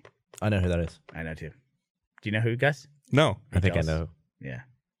Wars movie. I know who that is. I know too. Do you know who, Gus? No. I think jealous? I know. Yeah.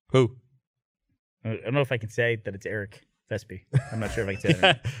 Who? I don't know if I can say that it's Eric Vespi. I'm not sure if I can say that. Or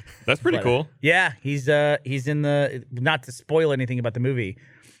not. That's pretty cool. Yeah, he's in the, not to spoil anything about the movie,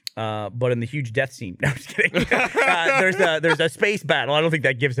 but in the huge death scene. No, I'm just kidding. There's a space battle. I don't think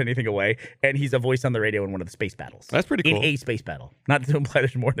that gives anything away. And he's a voice on the radio in one of the space battles. That's pretty cool. In a space battle. Not to imply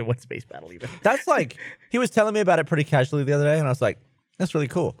there's more than one space battle even. That's like, he was telling me about it pretty casually the other day, and I was like, that's really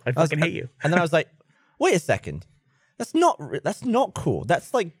cool. I fucking hate you. And then I was like, wait a second. That's not cool.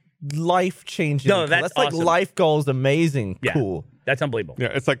 That's like life-changing. No, cool. that's like awesome. life goals amazing Yeah. cool. That's unbelievable. Yeah,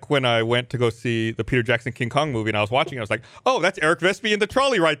 it's like when I went to go see the Peter Jackson King Kong movie and I was watching it, I was like, oh, that's Eric Vespi in the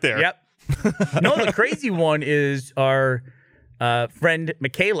trolley right there. Yep. No, the crazy one is our friend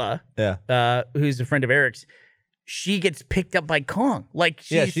Michaela, who's a friend of Eric's. She gets picked up by Kong. Like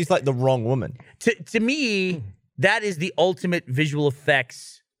She's like the wrong woman. To me, that is the ultimate visual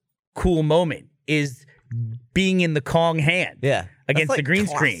effects cool moment, is being in the Kong hand. Yeah. Against That's like the green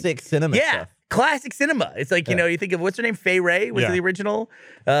screen. Classic cinema stuff. Classic cinema. It's like, you think of, what's her name? Fay Ray was the original.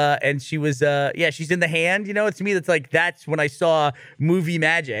 And she was, she's in the hand. To me, that's when I saw movie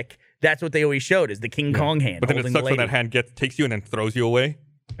magic. That's what they always showed, is the King Kong hand. But then it sucks when that hand takes you and then throws you away.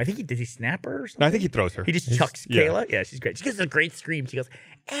 I think did he snap her or something? No, I think he throws her. He just chucks Kayla. Yeah, she's great. She gives a great scream. She goes,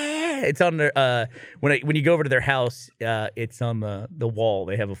 eh. It's on their, when you go over to their house, it's on the wall.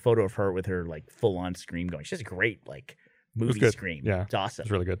 They have a photo of her with her like full on scream going. She has a great like movie scream. Yeah, it's awesome.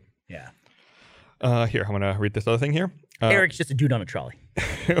 It's really good. Yeah. Here, I'm gonna read this other thing here. Eric's just a dude on a trolley.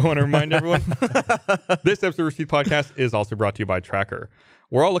 I want to remind everyone, this episode of Rooster Teeth Podcast is also brought to you by Tracker.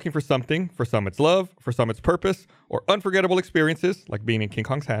 We're all looking for something. For some, it's love. For some, it's purpose or unforgettable experiences, like being in King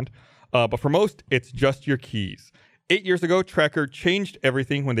Kong's hand. But for most, it's just your keys. 8 years ago, Tracker changed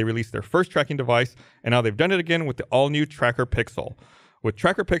everything when they released their first tracking device, and now they've done it again with the all-new Tracker Pixel. With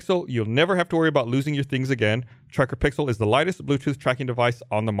Tracker Pixel, you'll never have to worry about losing your things again. Tracker Pixel is the lightest Bluetooth tracking device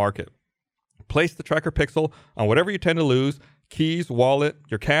on the market. Place the Tracker Pixel on whatever you tend to lose, keys, wallet,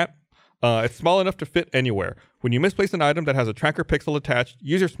 your cat. It's small enough to fit anywhere. When you misplace an item that has a Tracker Pixel attached,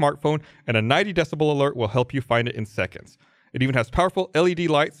 use your smartphone, and a 90 decibel alert will help you find it in seconds. It even has powerful LED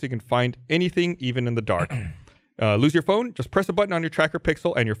lights so you can find anything, even in the dark. Lose your phone? Just press a button on your Tracker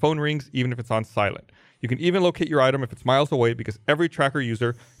Pixel and your phone rings, even if it's on silent. You can even locate your item if it's miles away, because every Tracker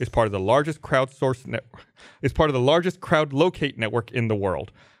user is part of the largest crowd locate network in the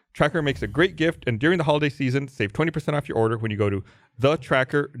world. Tracker makes a great gift, and during the holiday season, save 20% off your order when you go to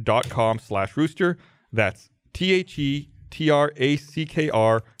thetracker.com/rooster. That's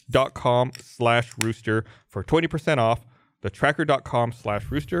TheTrackr.com/rooster for 20% off.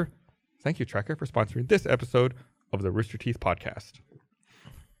 Thetracker.com/rooster. Thank you, Tracker, for sponsoring this episode of the Rooster Teeth Podcast.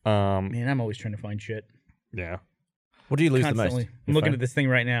 Man, I'm always trying to find shit. Yeah. What do you lose Constantly. the most? I'm looking at this thing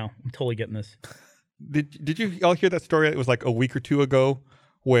right now. I'm totally getting this. Did you all hear that story? It was like a week or two ago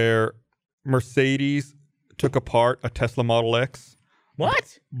where Mercedes took apart a Tesla Model X.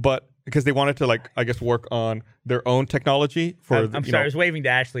 What? But because they wanted to, like, I guess, work on their own technology for. I'm sorry, I was waving to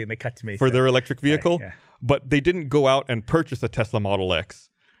Ashley and they cut to me. For their electric vehicle. Yeah. But they didn't go out and purchase a Tesla Model X.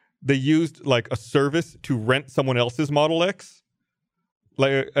 They used like a service to rent someone else's Model X.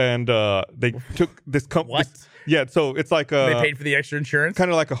 Like, and they took this company. What? Yeah, so it's like They paid for the extra insurance?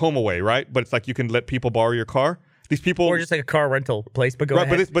 kind of like a HomeAway, right? But it's like you can let people borrow your car. These people, Or just like a car rental place, but go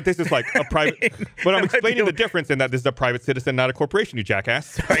right? ahead. But this is like a private. But I'm That might be explaining the difference in that this is a private citizen, not a corporation. You jackass.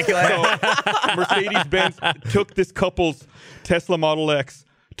 Sorry, go ahead. So Mercedes-Benz took this couple's Tesla Model X,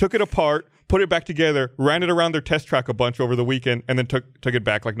 took it apart, put it back together, ran it around their test track a bunch over the weekend, and then took it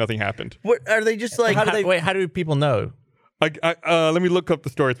back like nothing happened. What, are they just like... How do people know? Let me look up the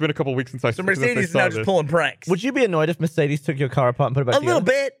story. It's been a couple weeks since I So Mercedes is now just pulling pranks. Would you be annoyed if Mercedes took your car apart and put it back A together? little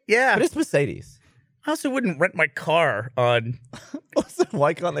bit, yeah. But it's Mercedes. I also wouldn't rent my car on... Also,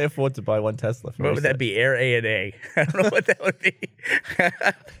 why can't they afford to buy one Tesla? For What would that be? Air A&A. I don't know what that would be. I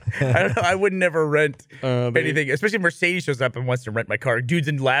don't know. I would never rent anything, especially if Mercedes shows up and wants to rent my car. Dudes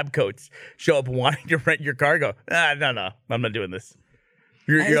in lab coats show up wanting to rent your car. Go, no, I'm not doing this.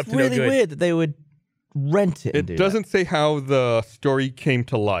 You're up It's to really no good. weird that they would rent it. And It do doesn't say how the story came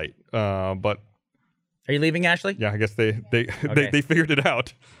to light, but Are you leaving, Ashley? yeah, I guess they they figured it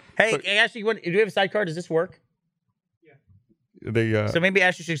out. Hey, Ashley, do you have a sidecar? Does this work? They So maybe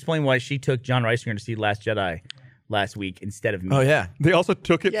Ashley should explain why she took John Reisinger to see Last Jedi last week instead of me. Oh yeah. they also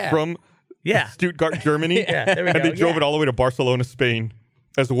took it from Yeah. Stuttgart, Germany, Yeah, there we and go. they drove Yeah. it all the way to Barcelona, Spain,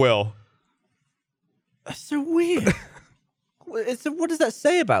 as well. That's so weird. So what does that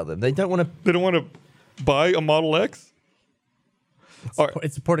say about them? They don't want to. They don't want to buy a Model X.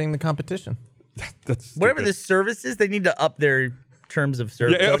 It's supporting the competition. That's Whatever stupid. this service is, they need to up their terms of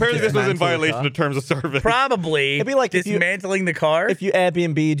service. Yeah, apparently this was in dismantle the violation car. of terms of service. Probably It'd be like if you- dismantling the car. If you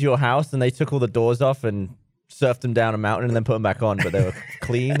Airbnb'd your house and they took all the doors off and surfed them down a mountain and then put them back on, but they were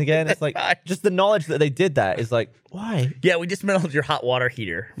clean again, it's like just the knowledge that they did that is like, why? Yeah, we dismantled your hot water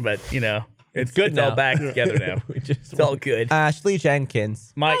heater, but it's good It's all now. back together now. It's all good. Ashley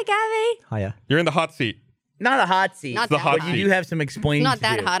Jenkins. Mike, Hi, Gabby. Hiya. You're in the hot seat. not a hot seat. Not the that hot hot. You seat. do have some explaining Not to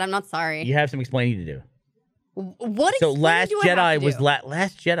that do. hot. I'm not sorry. You have some explaining to do. What? So explaining Last do I have Jedi to was do?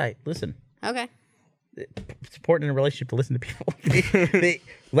 Last Jedi. Listen, Okay. it's important in a relationship to listen to people. The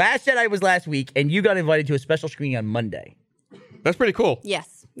Last Jedi was last week, and you got invited to a special screening on Monday. That's pretty cool.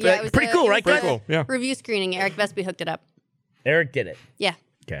 Yes. Yeah. It was pretty cool, right, it was guys? a Pretty cool, yeah. Review screening. Eric Vesby hooked it up. Eric did it. Yeah.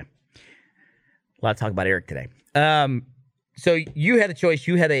 Okay. A lot of talk about Eric today. So you had a choice.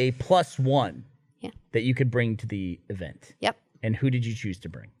 You had a +1 Yeah. that you could bring to the event. Yep. And who did you choose to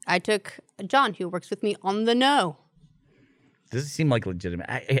bring? I took John, who works with me on the know. Does it seem like legitimate?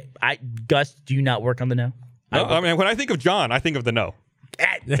 Gus, do you not work on the know? No, I mean, when I think of John, I think of the no. Ah,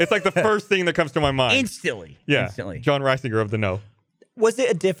 It's like the first thing that comes to my mind. Instantly. Yeah, Instantly. John Reisinger of the no. Was it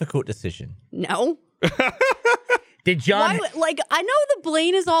a difficult decision? No. Did John? Why, I know the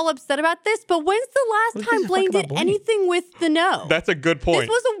Blaine is all upset about this, but when's the Who last gives time a Blaine fuck about did Blaine? anything with the know? That's a good point. This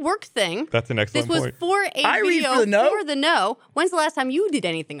was a work thing. That's an excellent This was point. for a I read video for the know. for the know. When's the last time you did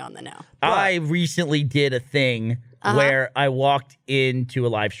anything on the know? I recently did a thing where I walked into a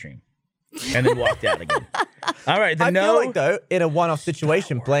live stream and then walked out again. All right, the I no. feel like though, in a one-off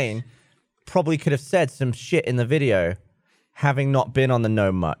situation, Blaine probably could have said some shit in the video, having not been on the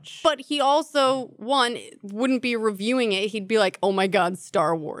know much. But he also, wouldn't be reviewing it. He'd be like, oh my God,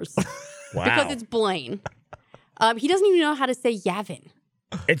 Star Wars. Wow. Because it's Blaine. He doesn't even know how to say Yavin.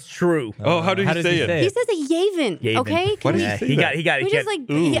 It's true. Oh, how did he say it? He says a Yavin, Yavin. okay? Why Can did we, he say he that? got he got we it. just like,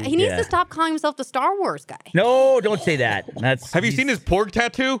 he needs to stop calling himself the Star Wars guy. No, don't say that. Have you seen his porg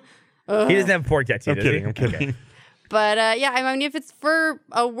tattoo? He doesn't have a pork tattoo. I'm does kidding. he? I'm kidding. But yeah, I mean, if it's for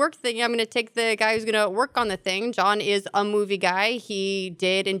a work thing, I'm going to take the guy who's going to work on the thing. John is a movie guy. He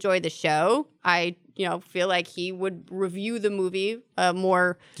did enjoy the show. I, feel like he would review the movie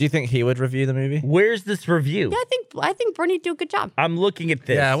more. Do you think he would review the movie? Where's this review? Yeah, I think Burnie do a good job. I'm looking at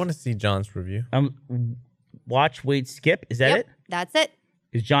this. Yeah, I want to see John's review. Watch, wait, skip. Is that Yep, it? that's it.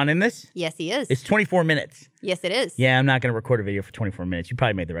 Is John in this? Yes, he is. It's 24 minutes. Yes, it is. Yeah, I'm not going to record a video for 24 minutes. You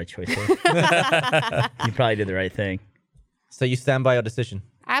probably made the right choice there. You probably did the right thing. So you stand by your decision?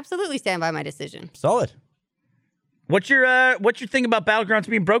 Absolutely stand by my decision. Solid. What's your thing about Battlegrounds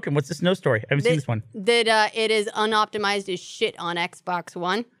being broken? What's this no story? I haven't seen this one. That it is unoptimized as shit on Xbox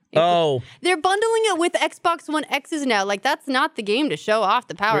One. Oh, They're bundling it with Xbox One X's now. Like, that's not the game to show off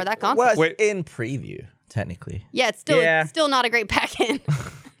the power of that console. Well, it's Wait. in preview, technically. Yeah, it's still not a great pack-in.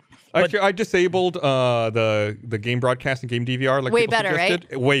 Actually, I disabled the game broadcast and game DVR. Like Way people better,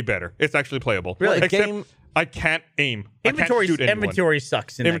 suggested. Way better. It's actually playable. Really? Except I can't aim. Inventory I can't shoot anyone. inventory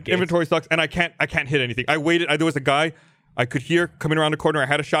sucks in that game. Inventory sucks, and I can't hit anything. I waited. There was a guy I could hear coming around the corner. I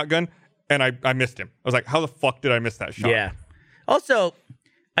had a shotgun, and I missed him. I was like, how the fuck did I miss that shot? Yeah. Also,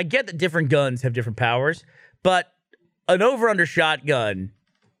 I get that different guns have different powers, but an over-under shotgun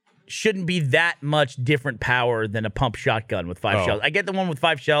shouldn't be that much different power than a pump shotgun with 5 shells. I get the one with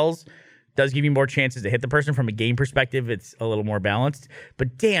 5 shells does give you more chances to hit the person. From a game perspective, it's a little more balanced.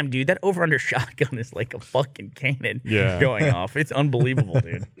 But damn, dude, that over-under shotgun is like a fucking cannon going off. It's unbelievable,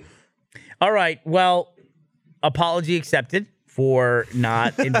 dude. All right, well, apology accepted for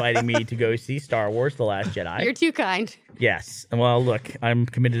not inviting me to go see Star Wars: The Last Jedi. You're too kind. Yes. Well, look, I'm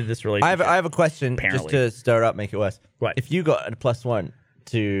committed to this relationship. I have a question Apparently. just to stir it up, make it worse. What? If you got a +1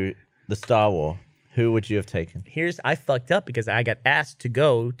 to the Star Wars, who would you have taken? I fucked up because I got asked to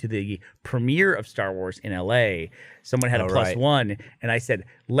go to the premiere of Star Wars in LA. Someone had a +1, and I said,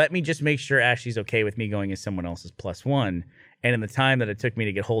 let me just make sure Ashley's okay with me going as someone else's +1. And in the time that it took me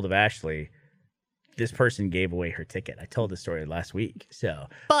to get hold of Ashley, this person gave away her ticket. I told the story last week.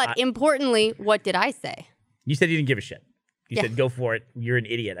 But importantly, what did I say? You said you didn't give a shit. You said, go for it. You're an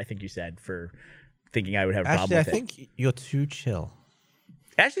idiot, I think you said, for thinking I would have a problem with it. I think you're too chill.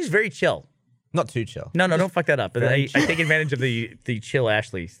 Ashley's very chill. Not too chill. No, don't fuck that up. I take advantage of the chill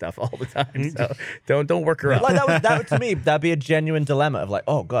Ashley stuff all the time. So don't work her up. Like that would, to me, that'd be a genuine dilemma of like,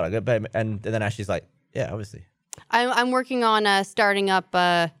 oh god, I got babe, and then Ashley's like, yeah, obviously. I'm working on starting up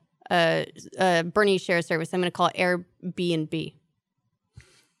a Burnie share service. I'm going to call it Airbnb.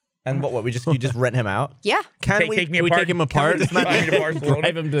 And what you just rent him out? Yeah. Can we take me can we apart? take him apart?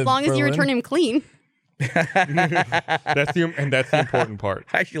 Drive him to As long as you return him clean. That's the important part.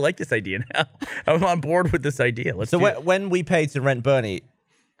 I actually like this idea now. I'm on board with this idea. Let's So do it. when we pay to rent Burnie,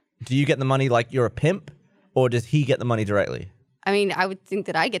 do you get the money like you're a pimp, or does he get the money directly? I mean, I would think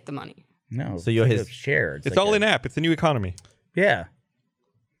that I get the money. No. So you're it's his like a share. It's like all in app. It's a new economy. Yeah.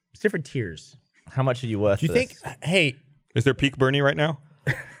 It's different tiers. How much are you worth? Do you think? Hey, Is there peak Burnie right now?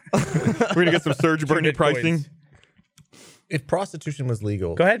 We're gonna get some surge Burnie pricing. if prostitution was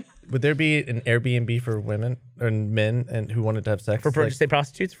legal, Go ahead. would there be an Airbnb for women and men and who wanted to have sex? For say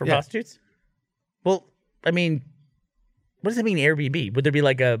prostitutes? For prostitutes? Well, I mean, what does that mean, Airbnb? Would there be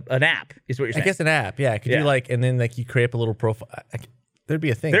like an app, is what you're I saying? guess an app. Yeah. Could you like, and then like you create up a little profile. There'd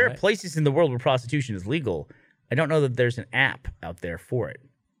be a thing. There are right? places in the world where prostitution is legal. I don't know that there's an app out there for it.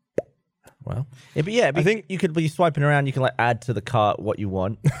 Well, I think you could be swiping around. You can like add to the cart what you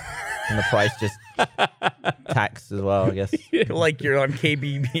want, and the price just tax as well. I guess Like you're on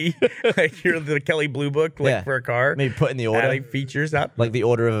KBB, like you're the Kelly Blue Book, like for a car. maybe put in the order, adding features up. like the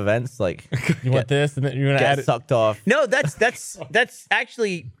order of events. Like you want this, and then you're gonna add get it. sucked off. No, that's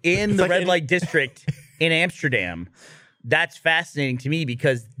actually in the red light district in Amsterdam. That's fascinating to me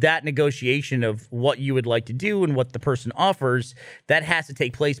because that negotiation of what you would like to do and what the person offers, that has to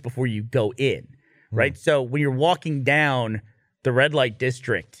take place before you go in, right? So when you're walking down the red light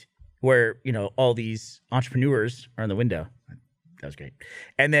district where, you know, all these entrepreneurs are in the window, that was great.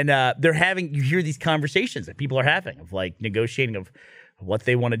 And then you hear these conversations that people are having of like negotiating of what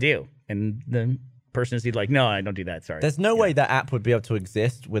they want to do. And the person is like, no, I don't do that. Sorry. There's no way that app would be able to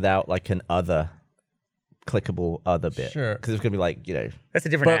exist without like an other clickable other bit. Sure. Because it's gonna be like, you know, That's a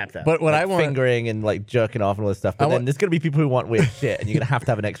different app though. But what like I want, fingering and like jerking off and all this stuff. But then there's gonna be people who want weird shit, and you're gonna have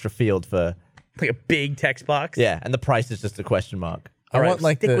to have an extra field for like a big text box. and the price is just a question mark. I All right, want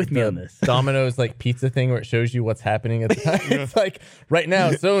like stick with me on this. Domino's like pizza thing where it shows you what's happening at the time. It's like right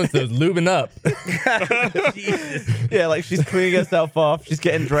now, so and so's lubing up. Jesus. Yeah, like she's cleaning herself off, she's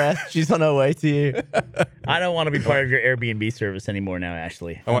getting dressed, she's on her way to you. I don't want to be part of your Airbnb service anymore now,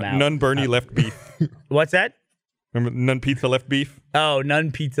 Ashley. I want none Burnie left beef. What's that? Remember none pizza left beef? Oh,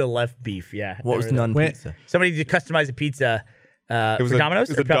 none pizza left beef. Yeah. What was Remember that. none pizza? Somebody did customize a pizza It was for Domino's?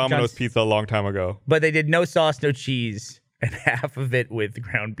 It was or a Papa Domino's John's? pizza a long time ago. But they did no sauce, no cheese, and half of it with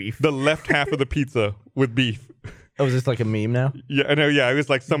ground beef. The left half of the pizza with beef. Oh, was this like a meme now? Yeah, I know. Yeah, it was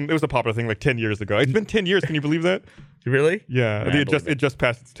like it was a popular thing like 10 years ago. It's been 10 years. Can you believe that? Really? Yeah, I believe it just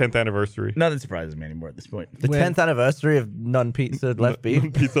passed its 10th anniversary. Nothing surprises me anymore at this point. The 10th anniversary of none pizza left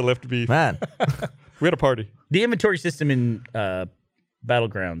beef. Pizza left beef. Man, We had a party. The inventory system in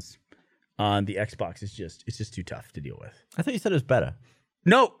Battlegrounds on the Xbox is just too tough to deal with. I thought you said it was better.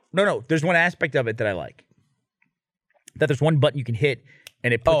 No. There's one aspect of it that I like. That there's one button you can hit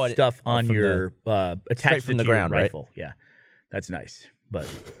and it puts stuff on your attached from the to your ground, right? rifle. Yeah, that's nice. But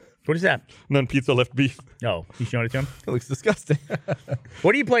What is that? None pizza left beef. Oh, you showing it to him? It looks disgusting.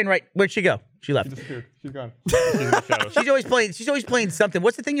 What are you playing right? Where'd she go? She left. Disappeared. She's gone. She's in the shadows. She's always playing something.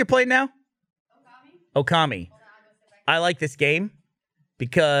 What's the thing you're playing now? Okami. I like this game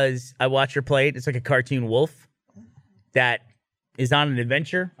because I watch her play it. It's like a cartoon wolf that is on an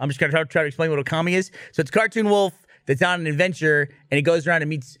adventure. I'm just going to try to explain what Okami is. So it's a cartoon wolf that's on an adventure, and it goes around and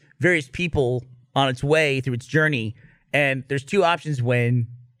meets various people on its way through its journey. And there's two options when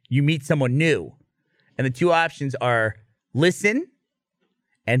you meet someone new. And the two options are listen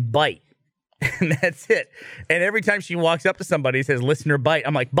and bite. And that's it. And every time she walks up to somebody and says, listen or bite,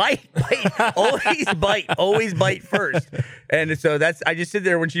 I'm like, bite. Always bite first. And so I just sit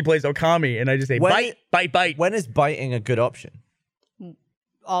there when she plays Okami and I just say, bite. When is biting a good option?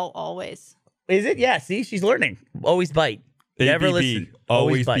 Always. Is it? Yeah, see, she's learning. Always bite. Never ABB, listen.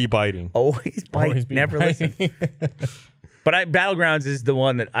 Always be biting. Always bite. Always be Never biting. listen. But Battlegrounds is the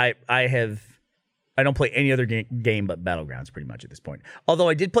one that I don't play any other game but Battlegrounds pretty much at this point. Although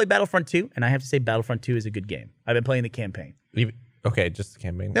I did play Battlefront 2, and I have to say Battlefront 2 is a good game. I've been playing the campaign. Okay, just the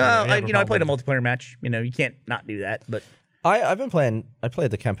campaign. No, I played a multiplayer match. You can't not do that. But I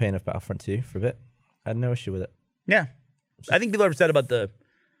played the campaign of Battlefront 2 for a bit. I had no issue with it. yeah, I think people are upset about the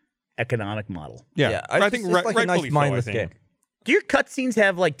economic model. Yeah, I think it's like a rightfully nice so, mindless I think. game. Do your cutscenes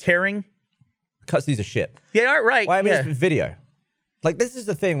have like tearing? Cutscenes are shit. Yeah, all right. Well, I mean, yeah. it's video. Like, this is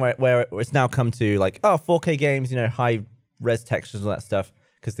the thing where it's now come to, like, 4K games, high res textures and all that stuff,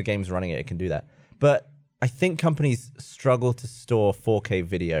 because the game's running it, it can do that. But I think companies struggle to store 4K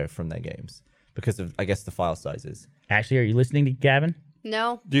video from their games because of, I guess, the file sizes. Ashley, are you listening to Gavin?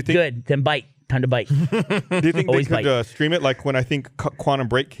 No. Do you think? Good. Then bite. Time to bite. Do you think they Always could stream it like when I think Quantum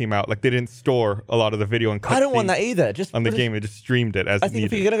Break came out? Like they didn't store a lot of the video and cutscenes I don't want that either. Just on the put it- game. They just streamed it as I think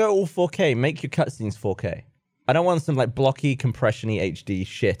if needed. you're going to go all 4K, make your cutscenes 4K. I don't want some, like, blocky, compression-y HD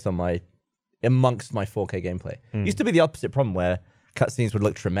shit amongst my 4K gameplay. It used to be the opposite problem where cutscenes would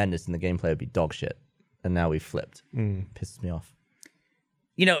look tremendous and the gameplay would be dog shit. And now we've flipped. Pisses me off.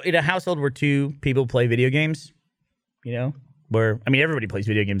 In a household where two people play video games, everybody plays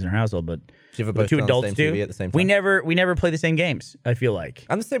video games in our household, but Do you ever both two turn on the adults same do. TV at the same time? We never play the same games. I feel like.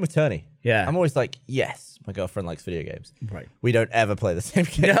 I'm the same with Turney. Yeah. I'm always like, yes, my girlfriend likes video games. Right. We don't ever play the same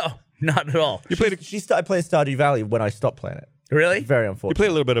game. No, not at all. You played. She started playing Stardew Valley when I stopped playing it. Really? Very You unfortunate. played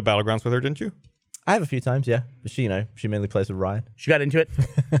a little bit of Battlegrounds with her, didn't you? I have a few times, yeah. But she mainly plays with Ryan. She got into it.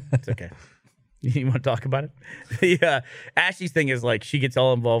 It's okay. You want to talk about it? Ashley's thing is like she gets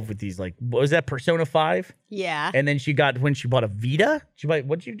all involved with these what was that, Persona 5? Yeah. And then when she bought a Vita,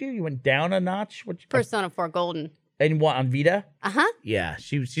 what'd you do? You went down a notch? Persona 4 Golden. And what, on Vita? Uh-huh. Yeah,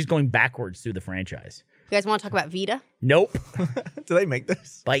 she's going backwards through the franchise. You guys want to talk about Vita? Nope. Do they make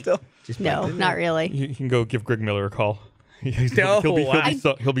this? Bite. Still? Just No, not really. You can go give Greg Miller a call. No, he'll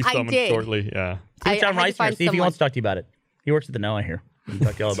be I summoned did. shortly. Yeah. See John had to Rice here. find See if he someone. wants to talk to you about it. He works at the Know, I hear. He can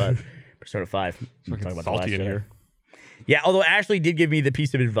talk to you all about Persona 5. We can talk about The Salty Last in Jedi. here. Yeah, although Ashley did give me the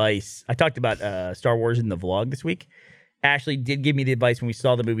piece of advice. I talked about Star Wars in the vlog this week. Ashley did give me the advice when we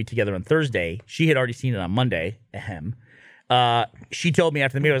saw the movie together on Thursday. She had already seen it on Monday. Ahem. She told me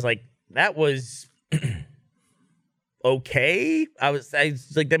after the meeting, I was like, that was okay. I was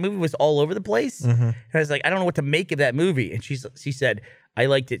like, that movie was all over the place. And I was like, I don't know what to make of that movie. And she said, I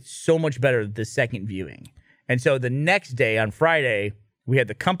liked it so much better the second viewing. And so the next day on Friday, we had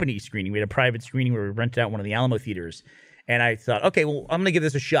the company screening. We had a private screening where we rented out one of the Alamo theaters. And I thought, okay, well, I'm going to give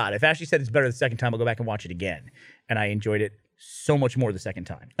this a shot. If Ashley said it's better the second time, I'll go back and watch it again. And I enjoyed it so much more the second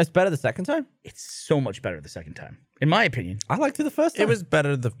time. It's better the second time? It's so much better the second time, in my opinion. I liked it the first time. It was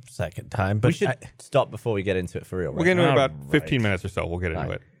better the second time, but We should stop before we get into it for real. We'll Right? get into it in All about right. 15 minutes or so. We'll get into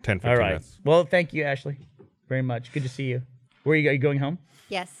it. 10, 15 All right. minutes. Well, thank you, Ashley, very much. Good to see you. Where are you going home?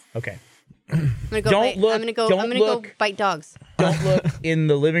 Yes. Okay. I'm gonna go. Don't bite, look- I'm gonna go. don't I'm gonna go look. bite dogs. Don't look in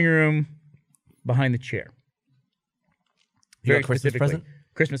the living room behind the chair. You got a Christmas specifically. present?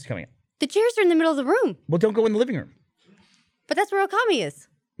 Christmas is coming up. The chairs are in the middle of the room, Well, don't go in the living room. but that's where Okami is.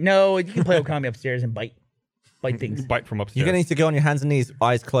 No, you can play Okami upstairs and bite things. Bite from upstairs. You're going to need to go on your hands and knees,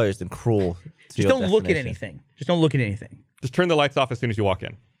 eyes closed, and crawl to Just your don't look at destination. anything. Just don't look at anything. Just turn the lights off as soon as you walk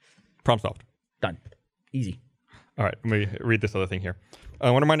in. Problem solved. Done. Easy. All right, let me read this other thing here.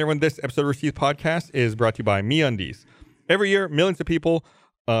 I want to remind everyone this episode of Received Podcast is brought to you by MeUndies. Every year, millions of people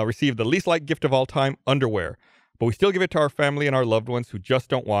receive the least liked gift of all time, underwear. But we still give it to our family and our loved ones who just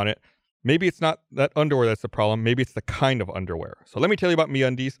don't want it. Maybe it's not that underwear that's the problem. Maybe it's the kind of underwear. So let me tell you about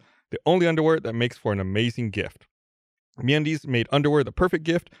MeUndies, the only underwear that makes for an amazing gift. MeUndies made underwear the perfect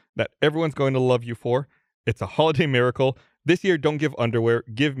gift that everyone's going to love you for. It's a holiday miracle. This year, don't give underwear,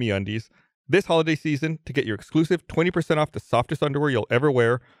 give MeUndies. This holiday season, to get your exclusive 20% off the softest underwear you'll ever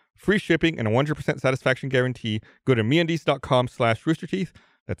wear, free shipping, and a 100% satisfaction guarantee, go to MeUndies.com/roosterteeth.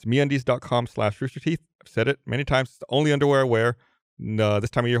 That's MeUndies.com/roosterteeth. I've said it many times. It's the only underwear I wear. This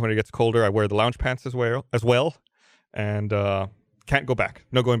time of year when it gets colder, I wear the lounge pants as well. And can't go back.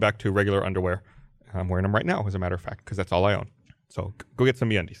 No going back to regular underwear. I'm wearing them right now, as a matter of fact, because that's all I own. So go get some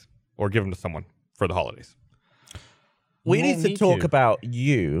MeUndies or give them to someone for the holidays. We need to talk about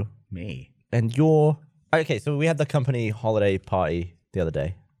you. Me. And your... Okay, so we had the company holiday party the other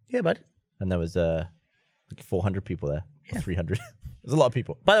day. Yeah, bud. And there was like 400 people there. Yeah. Or 300. There's a lot of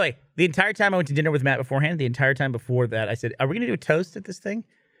people. By the way, the entire time I went to dinner with Matt beforehand, the entire time before that, I said, are we going to do a toast at this thing?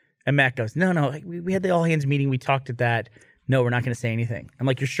 And Matt goes, no, we had the all-hands meeting. We talked at that. No, we're not going to say anything. I'm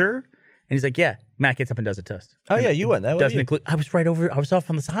like, you're sure? And he's like, yeah. Matt gets up and does a toast. Oh, yeah, you went there. Doesn't include... I was right over... I was off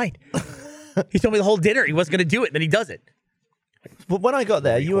on the side. He told me the whole dinner he wasn't going to do it. Then he does it. But when I got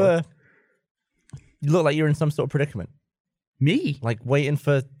there, you looked like you were in some sort of predicament. Me? Like waiting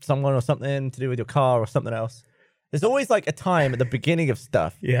for someone or something to do with your car or something else. There's always like a time at the beginning of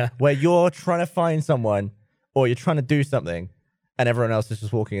stuff where you're trying to find someone or you're trying to do something and everyone else is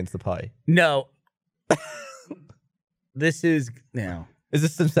just walking into the party. No. This is... No. Is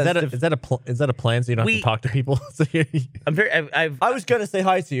this some sensitive... Is that a plan so you don't have to talk to people? I'm very... I was going to say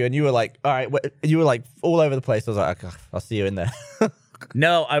hi to you and you were like, all right, you were like all over the place. I was like, okay, I'll see you in there.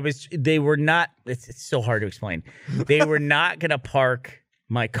 No, they were not... It's so hard to explain. They were not going to park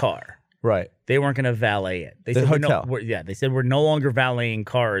my car. Right. They weren't going to valet it. They said hotel. They said we're no longer valeting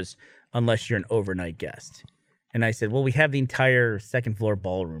cars unless you're an overnight guest. And I said, well, we have the entire second floor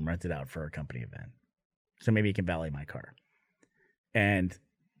ballroom rented out for a company event. So maybe you can valet my car. And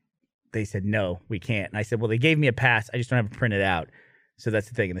they said, no, we can't. And I said, well, they gave me a pass. I just don't have it printed out. So that's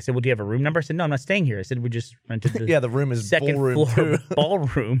the thing. And they said, well, do you have a room number? I said, no, I'm not staying here. I said, we just rented the the room is second floor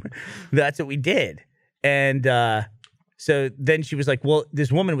ballroom. That's what we did. And so then she was like, well,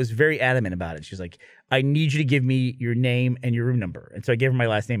 this woman was very adamant about it. She's like, I need you to give me your name and your room number. And so I gave her my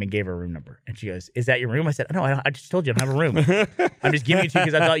last name and gave her a room number. And she goes, is that your room? I said, no, I just told you I don't have a room. I'm just giving it to you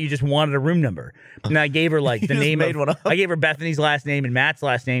because I thought you just wanted a room number. And I gave her like the name of, I gave her Bethany's last name and Matt's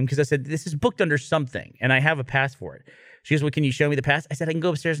last name because I said, this is booked under something and I have a pass for it. She goes, well, can you show me the pass? I said, I can go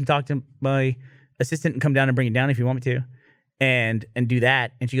upstairs and talk to my assistant and come down and bring it down if you want me to and do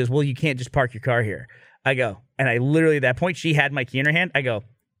that. And she goes, well, you can't just park your car here. I go, and I literally at that point, she had my key in her hand. I go,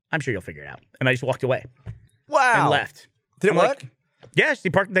 I'm sure you'll figure it out. And I just walked away. Wow. And left. Did it work? Yeah,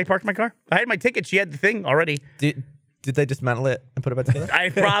 they parked my car. I had my ticket. She had the thing already. Did they dismantle it and put it back together?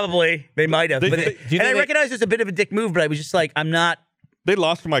 They might have. And I recognize it's a bit of a dick move, but I was just like, I'm not. They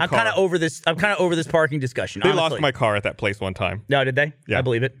lost my car. I'm kind of over this parking discussion. They honestly. lost my car at that place one time. No, did they? Yeah. I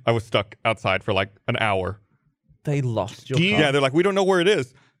believe it. I was stuck outside for like an hour. They lost your car? Yeah, they're like, we don't know where it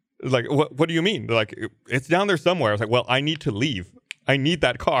is. Like, what do you mean? They're like, it's down there somewhere. I was like, well, I need to leave. I need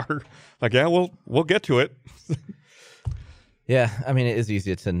that car. Like, yeah, we'll get to it. Yeah, I mean, it is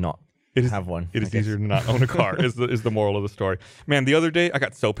easier to not have one. It is easier to not own a car, is the moral of the story. Man, the other day, I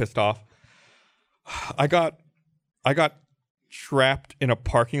got so pissed off. I got trapped in a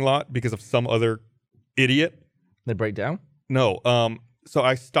parking lot because of some other idiot. They break down? No. So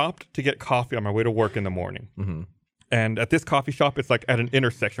I stopped to get coffee on my way to work in the morning. Mm-hmm. And at this coffee shop, it's like at an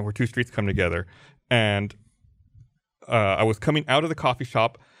intersection where two streets come together. And I was coming out of the coffee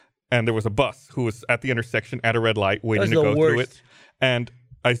shop, and there was a bus who was at the intersection at a red light waiting to go through it. And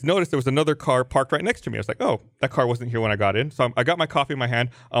I noticed there was another car parked right next to me. I was like, oh, that car wasn't here when I got in. So I got my coffee in my hand.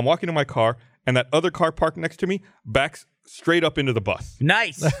 I'm walking to my car, and that other car parked next to me backs straight up into the bus.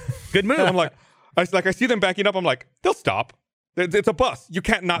 Nice. Good move. And I'm like, I see them backing up. I'm like, they'll stop. It's a bus. You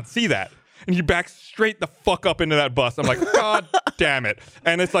can't not see that. And he backs straight the fuck up into that bus. I'm like, God damn it.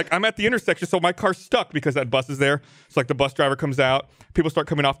 And it's like, I'm at the intersection, so my car's stuck because that bus is there. It's like the bus driver comes out. People start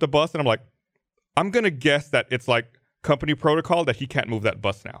coming off the bus. And I'm like, I'm going to guess that it's like company protocol that he can't move that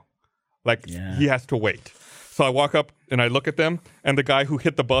bus now. Like, he has to wait. So I walk up and I look at them. And the guy who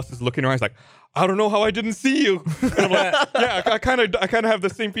hit the bus is looking around. He's like, I don't know how I didn't see you. And I'm like, yeah, I kind of have the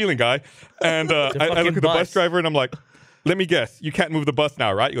same feeling, guy. And I look at the bus driver and I'm like, let me guess, you can't move the bus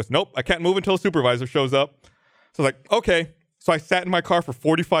now, right? He goes, nope, I can't move until a supervisor shows up. So I was like, okay. So I sat in my car for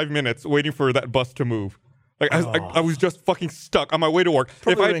 45 minutes waiting for that bus to move. Like I was just fucking stuck on my way to work.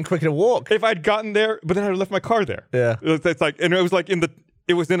 Probably would have been quicker to walk. If I'd gotten there, but then I'd have left my car there. Yeah. It's like, and it was like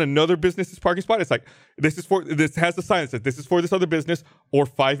it was in another business's parking spot. It's like, this has the sign that says this is for this other business or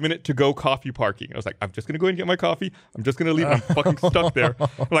 5-minute to go coffee parking. I was like, I'm just going to go and get my coffee. I'm just going to leave. I'm fucking stuck there.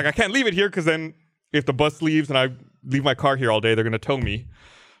 I'm like, I can't leave it here because then if the bus leaves and I leave my car here all day, they're going to tow me.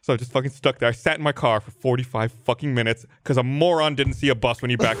 So I just fucking stuck there. I sat in my car for 45 fucking minutes because a moron didn't see a bus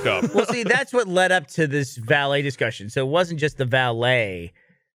when he backed up. Well, see, that's what led up to this valet discussion. So it wasn't just the valet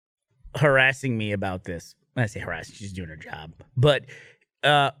harassing me about this. When I say harassing, she's doing her job. But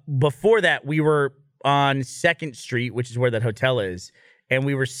before that, we were on 2nd Street, which is where that hotel is, and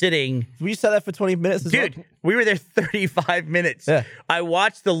we were sitting. We sat there for 20 minutes as Dude, well? we were there 35 minutes. Yeah. I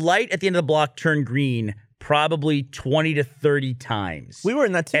watched the light at the end of the block turn green probably 20 to 30 times. We were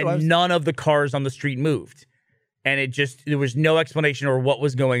in that too. And none of the cars on the street moved. And there was no explanation or what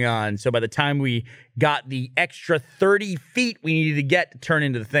was going on. So by the time we got the extra 30 feet we needed to get to turn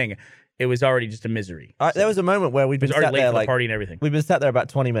into the thing, it was already just a misery. There was a moment where we'd been already sat late there for the party and everything. We've been sat there about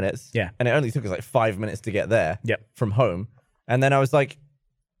 20 minutes. Yeah. And it only took us like 5 minutes to get there. Yep. From home. And then I was like,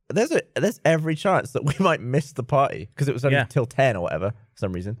 there's every chance that we might miss the party because it was only till 10 or whatever for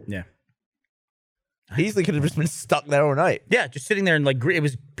some reason. Yeah. He easily could have just been stuck there all night. Yeah, just sitting there and like it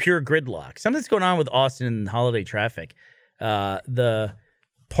was pure gridlock. Something's going on with Austin and holiday traffic. The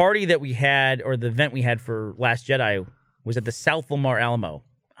party that we had, or the event we had for Last Jedi, was at the South Lamar Alamo.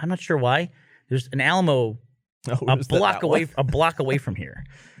 I'm not sure why. There's an Alamo a block away from here.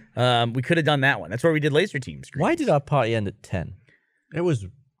 We could have done that one. That's where we did Laser Team screen. Why did our party end at 10? It was.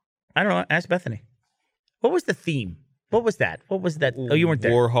 I don't know. Ask Bethany. What was the theme? What was that? Oh, you weren't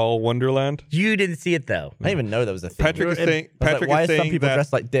there. Warhol Wonderland. You didn't see it though. I didn't even know there was a thing. Patrick is saying, why are some people that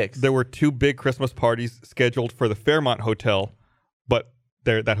dressed like dicks? there were 2 big Christmas parties scheduled for the Fairmont Hotel, but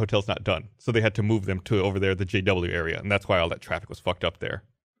that hotel's not done. So they had to move them to over there, the JW area, and that's why all that traffic was fucked up there.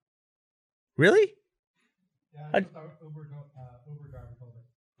 Really? Yeah,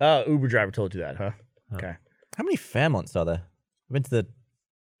 Uber driver told you that, huh? Okay. How many Fairmonts are there? I went to the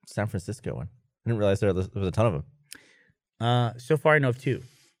San Francisco one. I didn't realize there was a ton of them. So far, I know of 2.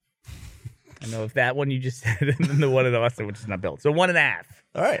 I know of that one you just said, and then the one in Austin, which is not built. So 1.5.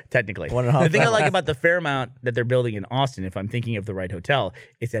 All right. Technically. 1.5. The thing I like about the Fairmount that they're building in Austin, if I'm thinking of the right hotel,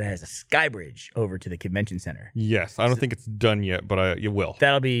 is that it has a sky bridge over to the convention center. Yes, I don't think it's done yet, but you will.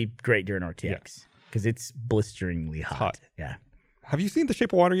 That'll be great during RTX because it's blisteringly hot. Yeah. Have you seen The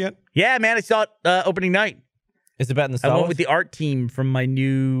Shape of Water yet? Yeah, man, I saw it opening night. Is it better than I Star went Wars? with the art team from my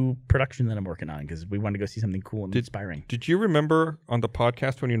new production that I'm working on because we wanted to go see something cool and inspiring. Did you remember on the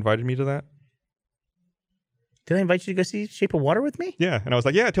podcast when you invited me to that? Did I invite you to go see Shape of Water with me? Yeah, and I was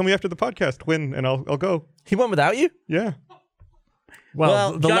like, yeah, tell me after the podcast when, and I'll go. He went without you? Yeah.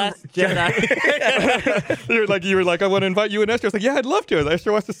 Well, the John- Last Jedi. you were like, I want to invite you and Esther. I was like, yeah, I'd love to.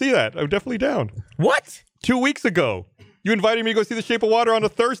 Esther wants to see that. I'm definitely down. What? 2 weeks ago, you invited me to go see The Shape of Water on a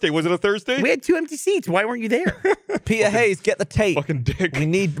Thursday. Was it a Thursday? We had 2 empty seats. Why weren't you there? Peter Hayes, get the tape. Fucking dick. We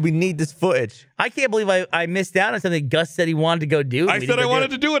need this footage. I can't believe I missed out on something Gus said he wanted to go do. I said I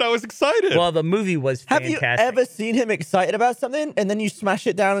wanted to do it. I was excited. Well, the movie was Have fantastic. you ever seen him excited about something and then you smash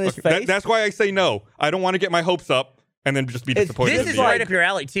it down in his face? That's why I say no. I don't want to get my hopes up and then just be disappointed. This in is the right end. up your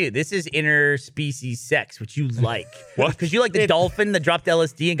alley, too. This is interspecies sex, which you like. What? Because you like the dolphin that dropped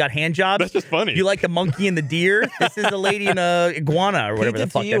LSD and got hand jobs. That's just funny. You like the monkey and the deer. This is the lady in a iguana or He whatever the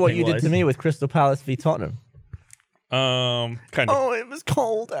did fuck to that you what thing you did was. to me with Crystal Palace v Tottenham. Kind of. Oh, it was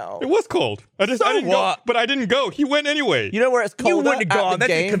cold out. It was cold. I didn't go, what? but I didn't go. He went anyway. You know where it's You cold wouldn't have at gone. the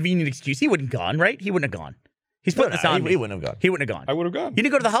That's a game? convenient excuse. He wouldn't have gone, right? He wouldn't have gone. He's putting this on me. He wouldn't have gone. He wouldn't have gone. I would have gone. You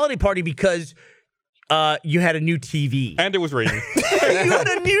didn't go to the holiday party because you had a new TV. And it was raining. You had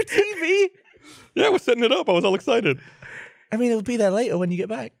a new TV? Yeah, I was setting it up. I was all excited. I mean, it'll be there later when you get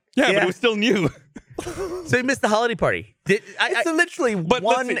back. Yeah, but Yeah. it was still new. So you missed the holiday party. It's literally But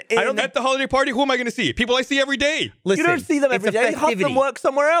one listen, in... at the holiday party, who am I going to see? People I see every day. Listen, You don't see them it's every a day. Half of festivity. them work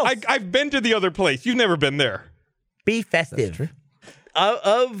somewhere else. I've been to the other place. You've never been there. Be festive. true.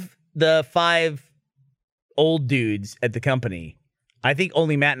 Of the 5 old dudes at the company, I think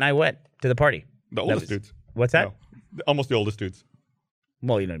only Matt and I went to the party. The oldest dudes. What's that? No, almost the oldest dudes.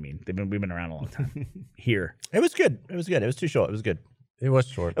 Well, you know what I mean. We've been around a long time. Here. It was good. It was good. It was too short. It was good. It was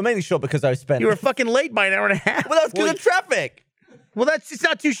short. Mainly short because I spent... You were fucking late by an hour and a half. Well, that was because of traffic. Well, it's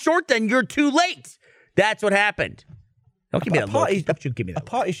not too short then. You're too late. That's what happened. Don't give me that look. Don't you give me A that look.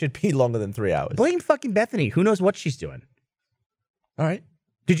 party should be longer than 3 hours. Blame fucking Bethany. Who knows what she's doing? All right.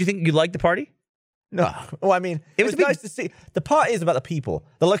 Did you think you liked the party? No. Well, I mean, it was a big- nice to see. The party is about the people.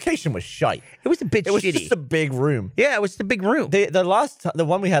 The location was shite. It was a bit It was shitty. just a big room. Yeah, it was the big room. The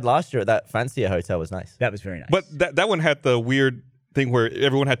one we had last year at that fancier hotel was nice. That was very nice. But that one had the weird thing where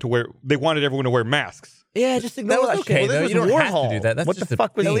everyone had to wear, they wanted everyone to wear masks. Yeah, just ignore that that was shit. okay. Well, This you was don't have to Warhol. do that. That's what just the a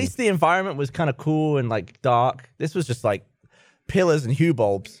fuck was At it? least the environment was kind of cool and like dark. This was just like pillars and hue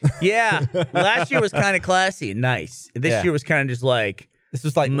bulbs. Yeah. Last year was kind of classy and nice. This Yeah. year was kind of just like, This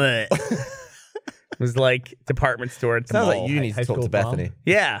was like meh. was like department store at the Sounds mall. like you need to High talk school to prom? Bethany.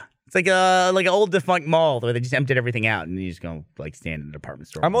 Yeah. It's like an old defunct mall where they just emptied everything out and you just go like stand in a department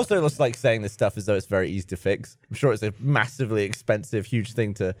store. I'm also just like saying this stuff as though it's very easy to fix. I'm sure it's a massively expensive, huge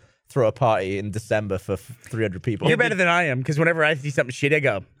thing to throw a party in December for 300 people. You're better than I am because whenever I see something shitty, I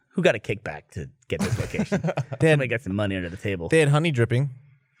go, who got a kickback to get this location? Somebody got some money under the table. They had honey dripping.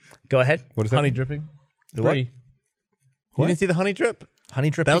 Go ahead. What is that? Honey dripping. The what? Brie. You didn't see the honey drip? Honey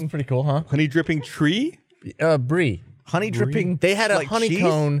That dripping. was pretty cool, huh? Honey dripping tree? Brie. Honey dripping. They had a like honey cheese?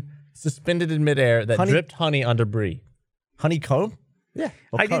 cone suspended in midair that Honey- dripped honey onto Brie. Honeycomb? Yeah.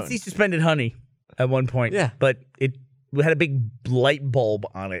 Or I did cone? see suspended honey at one point. Yeah. But it had a big light bulb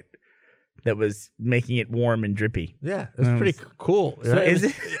on it that was making it warm and drippy. Yeah, it was pretty cool. right? is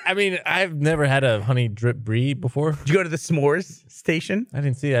it? I mean, I've never had a honey drip Brie before. Did you go to the s'mores station? I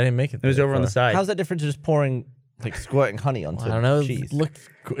didn't see it. I didn't make it. It was over on the side. How's that different to just pouring, like squirting honey onto I don't know. cheese? It looked.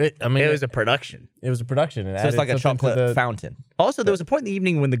 I mean, It was a production. it was a production. So it's like a chocolate fountain. Also, there was a point in the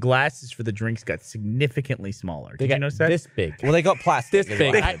evening when the glasses for the drinks got significantly smaller. They Did got you notice that? this big. Well, they got plastic. This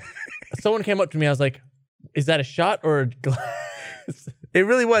big. Someone came up to me. I was like, "Is that a shot or a glass?" It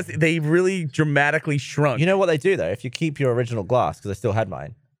really was. They really dramatically shrunk. You know what they do though? If you keep your original glass, because I still had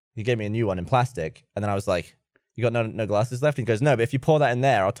mine, he gave me a new one in plastic, and then I was like, "You got no glasses left?" And he goes, "No, but if you pour that in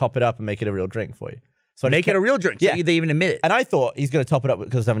there, I'll top it up and make it a real drink for you." So I just make it kept- a real drink. Yeah. So they even admit it. And I thought he's going to top it up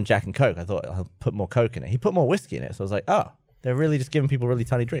because I was having Jack and Coke. I thought I'll put more Coke in it. He put more whiskey in it, so I was like, "Oh, they're really just giving people really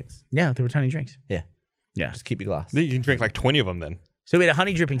tiny drinks." Yeah, they were tiny drinks. Yeah, Yeah. just keep your glass. You can drink like 20 of them then. So we had a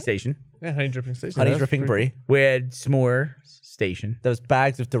honey dripping station. Yeah, honey dripping station. Honey That's dripping pretty brie. We had s'more station. There was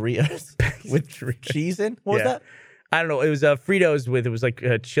bags of Doritos with cheese in. What was Yeah. that? I don't know. It was Fritos with, it was like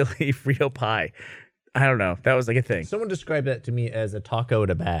a chili Frito pie. I don't know. That was like a thing. Someone described that to me as a taco in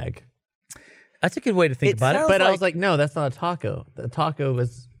a bag. That's a good way to think It about it. sounds But I like- was like, no, that's not a taco. The taco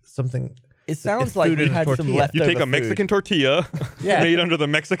is something. It sounds It's like food we in a had some tortilla. leftover You take a food. Mexican tortilla Yeah. made under the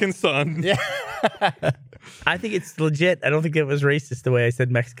Mexican sun. Yeah. I think it's legit. I don't think it was racist the way I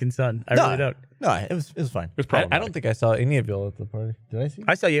said Mexican sun. I really don't. No, it was fine. It was I problematic. don't think I saw any of y'all at the party. Did I see?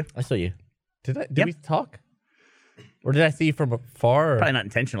 I saw you. I saw you. Did I? Did Yep. we talk? Or did I see you from afar? Or? Probably not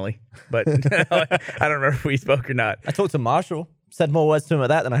intentionally, but I don't remember if we spoke or not. I talked to Marshall. Said more words to him at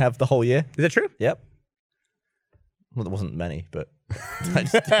that than I have the whole year. Is that true? Yep. Well, there wasn't many, but I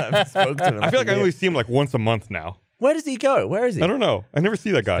just spoke to him. I feel like I only see him like once a month now. Where does he go? Where is he? I don't know. I never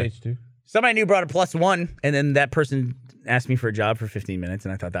see that guy. Stage 2. Somebody new brought a +1, and then that person asked me for a job for 15 minutes,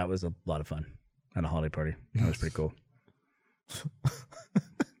 and I thought that was a lot of fun at a holiday party. That was pretty cool.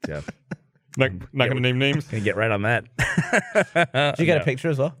 Yeah, Not going to name names. gonna get right on that. Did you get a picture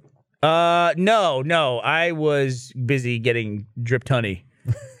as well? No. I was busy getting dripped honey.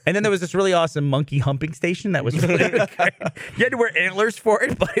 And then there was this really awesome monkey humping station that was really great. You had to wear antlers for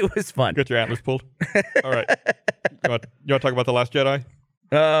it, but it was fun. Get your antlers pulled. All right. You want to talk about The Last Jedi?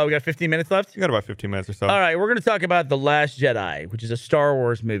 We got 15 minutes left. You got about 15 minutes or so. All right, we're going to talk about The Last Jedi, which is a Star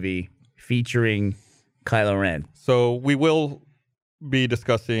Wars movie featuring Kylo Ren. So we will be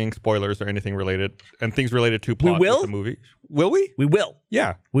discussing spoilers or anything related and things related to plot will? of the movie. Will we? We will.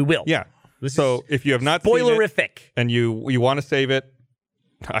 Yeah. We will. Yeah. This So if you have not seen it Spoilerific. and you want to save it,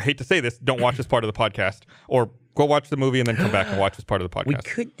 I hate to say this, don't watch this part of the podcast, or go watch the movie and then come back and watch this part of the We podcast.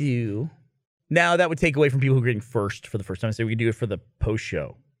 could do. Now, that would take away from people who are getting first for the first time. So we could do it for the post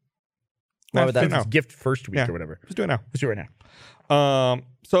show. Why would that Since now. it's gift first week Yeah. or whatever. Let's do it now. Let's do it right now.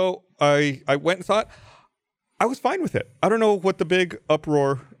 So I went and saw it. I was fine with it. I don't know what the big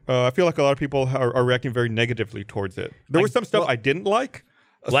uproar. I feel like a lot of people are reacting very negatively towards it. There was some stuff I didn't like.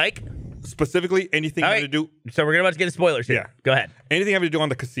 Like? Specifically, anything All having right. to do So we're about to get into spoilers here. Yeah. Go ahead. anything having to do on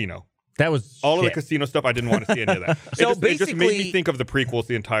the casino. That was All of the shit. casino stuff, I didn't want to see any of that. So it just made basically- me think of the prequels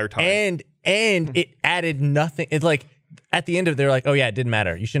the entire time. And it added nothing. It's like at the end of it, they're like, oh yeah, it didn't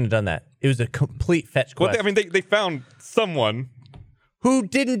matter. You shouldn't have done that. It was a complete fetch Well, quest. they found someone. who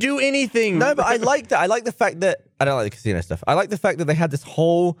didn't do anything. No, but I like that. I like the fact that I don't like the casino stuff. I like the fact that they had this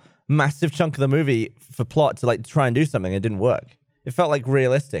whole massive chunk of the movie for plot to like try and do something and it didn't work. It felt like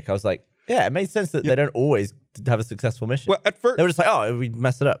realistic. I was like, yeah, it made sense that they don't always have a successful mission. Well, at first, They were just like, oh, we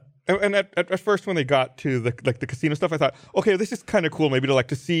messed it up. and at first when they got to the casino stuff, I thought, okay, this is kind of cool. Maybe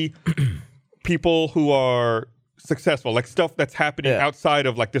to see people who are successful, like stuff that's happening Yeah. outside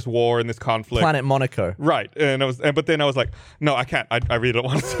of like this war and this conflict. Planet Monaco. Right. But then I was like, no, I can't. I really don't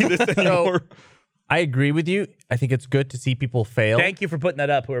want to see this anymore. I agree with you. I think it's good to see people fail. Thank you for putting that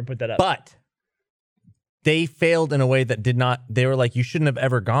up, whoever put that up. But they failed in a way that did not. They were like, you shouldn't have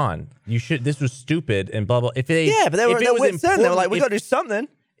ever gone. You should. This was stupid and blah blah. If they, Yeah, but they were if it they was were concerned. They were like, we got important- to do something.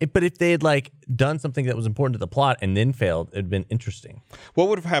 But if they had like done something that was important to the plot and then failed, it'd been interesting. What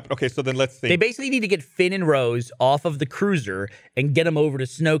would have happened? Okay, so then let's think. They basically need to get Finn and Rose off of the cruiser and get them over to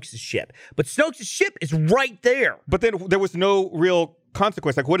Snoke's ship. But Snoke's ship is right there. But then there was no real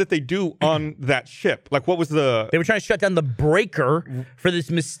consequence. Like, what did they do on that ship? Like, what was the... They were trying to shut down the breaker for this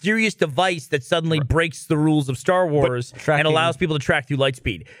mysterious device that suddenly breaks the rules of Star Wars and allows people to track through light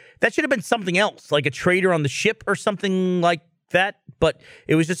speed. That should have been something else, like a trader on the ship or something like that. But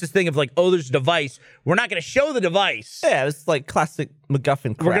it was just this thing of like, oh, there's a device. We're not going to show the device. Yeah, it was like classic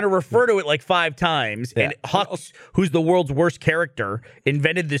MacGuffin crap. We're going to refer to it like 5 times. Yeah. And Hux, who's the world's worst character,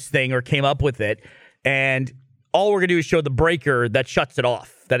 invented this thing or came up with it. And all we're going to do is show the breaker that shuts it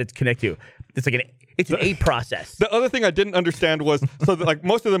off, that it's connected to. It's like an 8 process. The other thing I didn't understand was, so that, like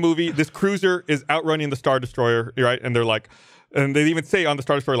most of the movie, this cruiser is outrunning the Star Destroyer, right? And they're like, and they even say on the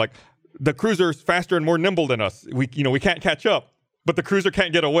Star Destroyer, like, the cruiser's faster and more nimble than us. We can't catch up, but the cruiser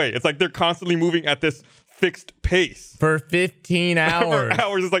can't get away. It's like they're constantly moving at this fixed pace. For 15 hours. For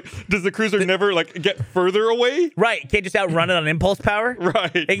hours. It's like, does the cruiser never like get further away? Right. You can't just outrun it on impulse power.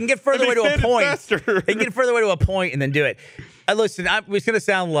 Right. It can get further away to a point. It can get further away to a point and then do it. Listen, it's going to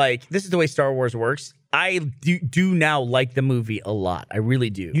sound like this is the way Star Wars works. I do now like the movie a lot. I really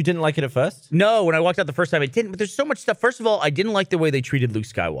do. You didn't like it at first? No, when I walked out the first time, I didn't. But there's so much stuff. First of all, I didn't like the way they treated Luke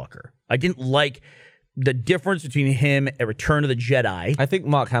Skywalker. I didn't like the difference between him and Return of the Jedi. I think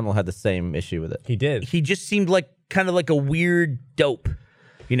Mark Hamill had the same issue with it. He did. He just seemed like kind of like a weird dope,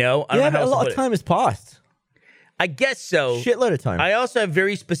 I don't know Yeah, how but a else to lot put of it. time has passed. I guess so. Shitload of time. I also have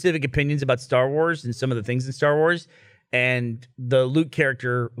very specific opinions about Star Wars and some of the things in Star Wars, and the Luke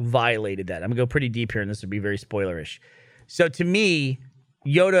character violated that. I'm going to go pretty deep here, and this will be very spoilerish. So to me,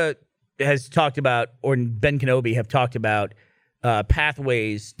 Yoda has talked about, or Ben Kenobi have talked about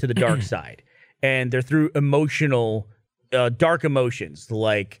pathways to the dark side. And they're through emotional, dark emotions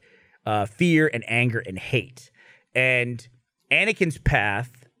like fear and anger and hate. And Anakin's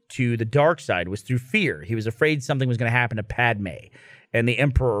path to the dark side was through fear. He was afraid something was going to happen to Padme. And the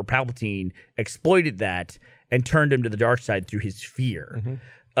Emperor Palpatine exploited that and turned him to the dark side through his fear.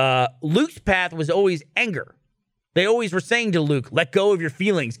 Luke's path was always anger. They always were saying to Luke, let go of your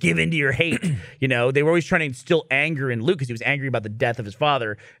feelings, give into your hate. They were always trying to instill anger in Luke because he was angry about the death of his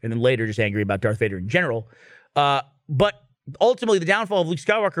father and then later just angry about Darth Vader in general. But ultimately, the downfall of Luke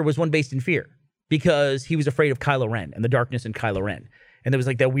Skywalker was one based in fear because he was afraid of Kylo Ren and the darkness in Kylo Ren. And there was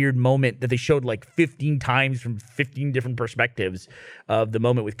like that weird moment that they showed like 15 times from 15 different perspectives of the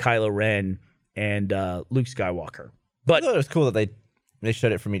moment with Kylo Ren and Luke Skywalker. But I thought it was cool that they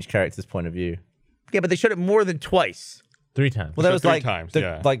showed it from each character's point of view. Yeah, but they showed it more than twice. 3 times. Well, there was 3 like times,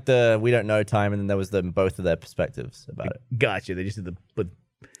 like the we don't know time, and then there was both of their perspectives about it. Gotcha. They just did the with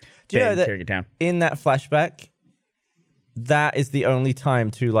Do you know Ben that tearing it down. in that flashback, that is the only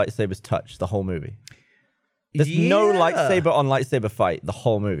time 2 lightsabers touch the whole movie. There's no lightsaber on lightsaber fight the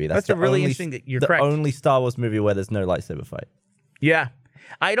whole movie. That's the a really only, interesting that you're the correct. only Star Wars movie where there's no lightsaber fight. Yeah.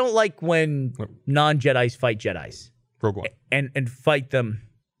 I don't like when non-Jedis fight Jedis Rogue One. and fight them.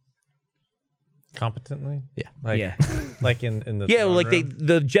 Competently? Yeah. Like in the Yeah, throne like room?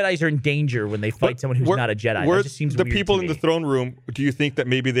 the Jedis are in danger when they fight someone who's not a Jedi. Were That just seems the weird people to in me. the throne room, do you think that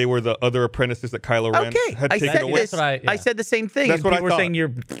maybe they were the other apprentices that Kylo Ren Okay, had I taken said away? this. I said the same thing. That's and what I people were saying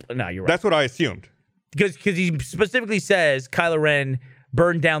thought. you're right. That's what I assumed. Because he specifically says Kylo Ren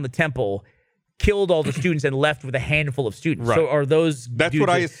burned down the temple, killed all the students, and left with a handful of students. Right. So are those That's dudes what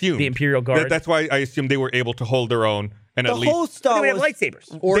I with assumed. the Imperial Guard? That's why I assumed they were able to hold their own. And The at least whole Star they have Wars.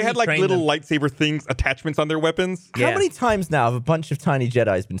 lightsabers. Or they he had like trained little them. lightsaber things, attachments on their weapons. Yeah. How many times now have a bunch of tiny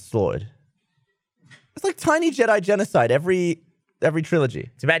Jedis been slaughtered? It's like tiny Jedi genocide every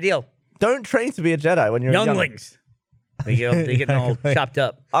trilogy. It's a bad deal. Don't train to be a Jedi when you're young. Younglings. They get all chopped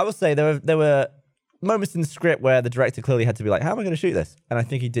up. I will say there were moments in the script where the director clearly had to be like, how am I going to shoot this? And I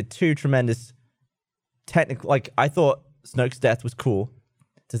think he did 2 tremendous technical. Like, I thought Snoke's death was cool.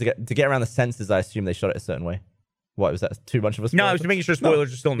 To get around the senses, I assume they shot it a certain way. What was that? Too much of a spoiler? No, I was making sure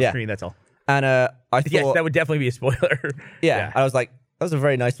spoilers are still on the screen. That's all. And I thought, Yes, that would definitely be a spoiler. yeah, I was like, that was a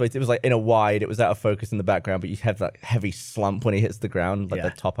very nice way. It was like in a wide. It was out of focus in the background, but you have that heavy slump when he hits the ground, like Yeah.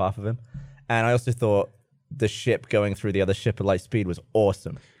 the top half of him. And I also thought the ship going through the other ship at light speed was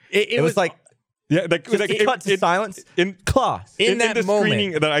awesome. It was like Yeah, like, just like it cut to silence. in Class. In that the moment.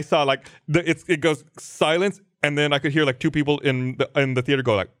 screening that I saw, like it goes silence, and then I could hear like 2 people in the theater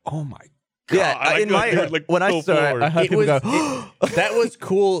go like, "Oh my god!" Yeah, in my like, when I so saw it, floored. I heard people go. That was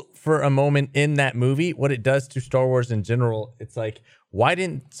cool for a moment in that movie. What it does to Star Wars in general, it's like, why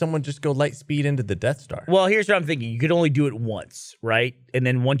didn't someone just go light speed into the Death Star? Well, here's what I'm thinking. You could only do it once, right? And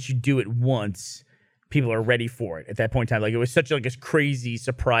then once you do it once, people are ready for it at that point in time. Like it was such like a crazy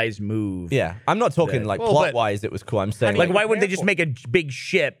surprise move. Yeah, I'm not talking like plot wise. It was cool. I'm saying like why wouldn't they just make a big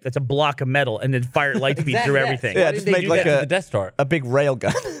ship that's a block of metal and then fire light speed through everything? Yeah, just make like the Death Star, a big rail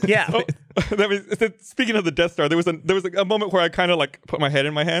gun. Yeah. Speaking of the Death Star, there was a moment where I kind of like put my head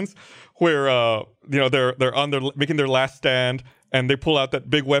in my hands, where they're making their last stand. And they pull out that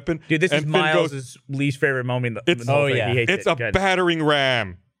big weapon. Dude, this is Miles' least favorite moment. It's a battering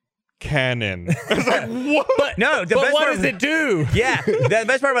ram cannon. It's like, what? But no, what does it do? Yeah, the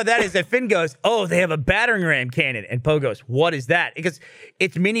best part about that is that Finn goes, "Oh, they have a battering ram cannon," and Poe goes, "What is that?" Because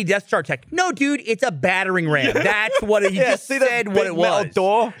it's mini Death Star tech. No, dude, it's a battering ram. That's what he just said. What it was. Metal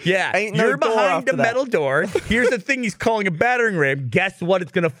door. Yeah, Ain't no you're door behind the after that. metal door. Here's the thing he's calling a battering ram. Guess what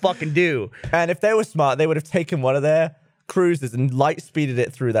it's gonna fucking do? And if they were smart, they would have taken one of their cruisers and light speeded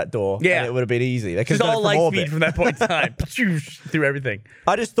it through that door. Yeah, and it would have been easy. They just all light speed from that point in time through everything.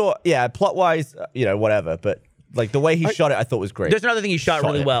 I just thought, yeah, plot wise, whatever. But like the way he shot it, I thought was great. There's another thing he shot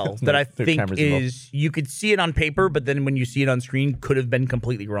really well that I think is you could see it on paper, but then when you see it on screen, could have been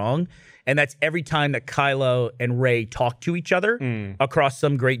completely wrong. And that's every time that Kylo and Rey talk to each other across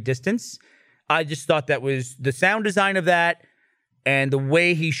some great distance. I just thought that was the sound design of that and the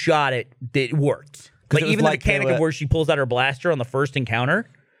way he shot it, it worked. Like even the mechanic of where she pulls out her blaster on the first encounter,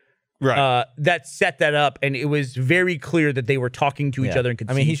 right? That set that up, and it was very clear that they were talking to each other and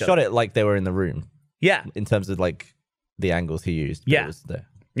could. I mean, he shot it like they were in the room. Yeah, in terms of like the angles he used. Yeah,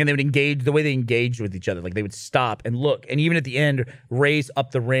 and they would engage the way they engaged with each other. Like they would stop and look, and even at the end, Rey's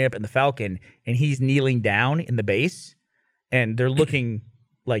up the ramp in the Falcon, and he's kneeling down in the base, and they're looking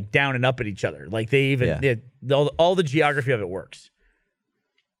like down and up at each other. Like they even all the geography of it works.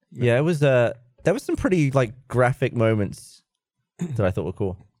 Yeah, it was there was some pretty like graphic moments that I thought were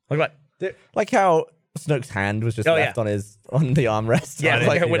cool. Like what? Like how Snoke's hand was just left on the armrest. Yeah,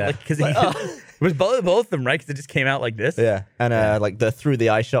 because it was both of them, right? Because it just came out like this. Yeah, and like the through the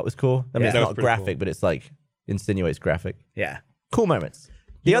eye shot was cool. I mean, it's not graphic, but it's like insinuates graphic. Yeah, cool moments.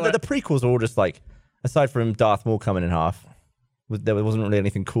 The prequels are all just like, aside from Darth Maul coming in half, there wasn't really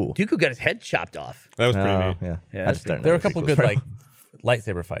anything cool. Dooku got his head chopped off. That was pretty neat. Yeah. I just don't know. There were a couple good like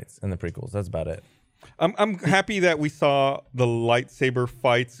lightsaber fights in the prequels. That's about it. I'm happy that we saw the lightsaber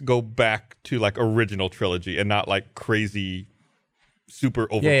fights go back to like original trilogy and not like crazy, super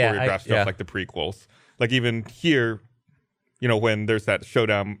over choreographed stuff like the prequels. Like even here, when there's that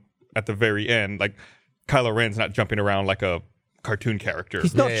showdown at the very end, like Kylo Ren's not jumping around like a cartoon character.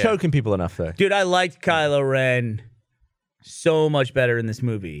 He's not choking people enough though. Dude, I liked Kylo Ren so much better in this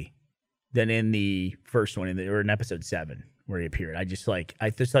movie than in the first one, or in episode 7 where he appeared. I just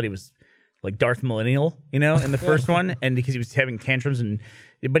thought he was like Darth Millennial, in the first one, and because he was having tantrums,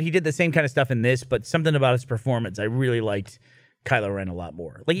 but he did the same kind of stuff in this. But something about his performance, I really liked Kylo Ren a lot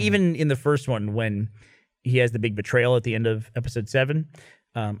more. Like even in the first one when he has the big betrayal at the end of episode 7.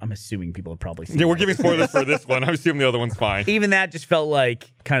 I'm assuming people have probably seen. Yeah, we're giving spoilers for this one. I assume the other one's fine. Even that just felt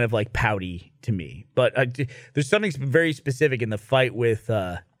like kind of like pouty to me. But there's something very specific in the fight with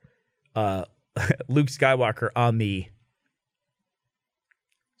Luke Skywalker on the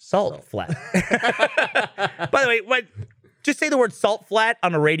salt flat. By the way, just say the word salt flat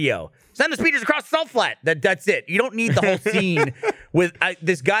on the radio. Send the speeders across the salt flat. That's it. You don't need the whole scene with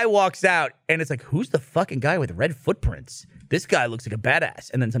this guy walks out and it's like, who's the fucking guy with red footprints? This guy looks like a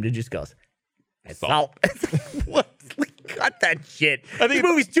badass. And then somebody just goes, salt. What? Cut that shit. I think the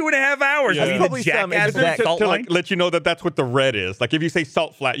movie's 2.5 hours. Yeah. I mean, Probably jackass some exact- to like let you know that's what the red is. Like if you say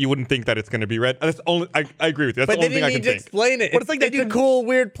salt flat, you wouldn't think that it's going to be red. That's only. I agree with you. That's But the they only thing didn't I need can to think. explain it. But it's like they it's do- a cool,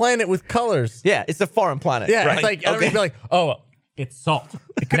 weird planet with colors. Yeah, it's a foreign planet. Yeah, right. it's like everybody's like, oh, it's salt.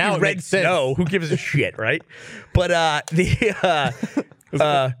 Now it red makes sense. snow. Who gives a shit, right? But the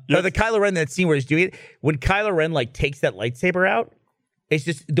Kylo Ren, that scene where he's doing it, when Kylo Ren like takes that lightsaber out, it's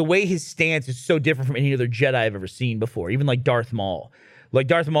just the way his stance is so different from any other Jedi I've ever seen before. Even like Darth Maul. Like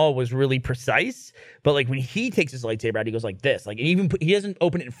Darth Maul was really precise, but like when he takes his lightsaber out, he goes like this. Like, and even he doesn't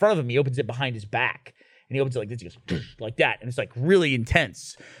open it in front of him; he opens it behind his back, and he opens it like this. He goes like that, and it's like really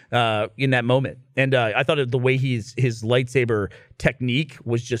intense in that moment. And I thought the way his lightsaber technique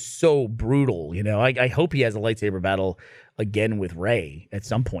was just so brutal. I hope he has a lightsaber battle again with Rey at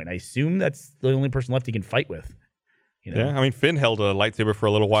some point. I assume that's the only person left he can fight with. Yeah, I mean Finn held a lightsaber for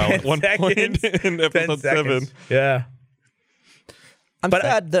a little while at one point in episode 7. Yeah. I'm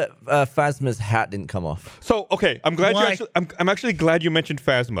sad that Phasma's hat didn't come off. So okay, I'm glad Why? I'm actually glad you mentioned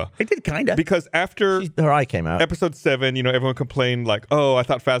Phasma. I did kind of. Because after Her eye came out. episode 7, everyone complained like, oh, I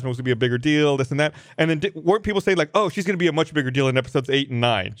thought Phasma was gonna be a bigger deal, this and that, and then weren't people saying like, oh, she's gonna be a much bigger deal in episodes 8 and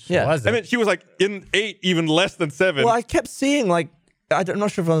 9? Yeah. Was it? And then she was like in 8 even less than 7. Well, I kept seeing like I'm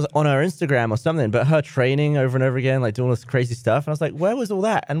not sure if it was on her Instagram or something, but her training over and over again, like doing all this crazy stuff. And I was like, where was all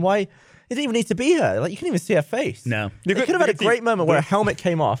that? And why? It didn't even need to be her. Like, you couldn't even see her face. No. They could have had a great moment where a helmet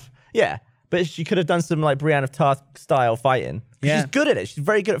came off. Yeah. But she could have done some like Brienne of Tarth style fighting. Yeah. She's good at it. She's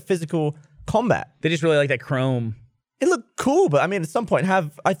very good at physical combat. They just really like that chrome. It looked cool, but I mean, at some point,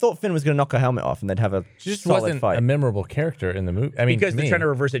 I thought Finn was going to knock her helmet off and they'd have a She just solid wasn't fight. a memorable character in the movie. I mean, Because to they're me. trying to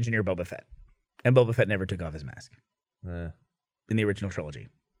reverse engineer Boba Fett. And Boba Fett never took off his mask Yeah. in the original trilogy.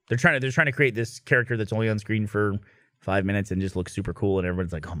 They're trying to create this character that's only on screen for 5 minutes and just looks super cool, and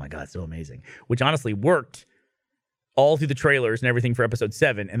everyone's like, oh my God, so amazing. Which honestly worked all through the trailers and everything for episode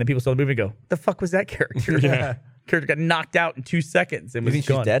 7, and then people saw the movie and go, the fuck was that character? Yeah. Character got knocked out in 2 seconds and You was think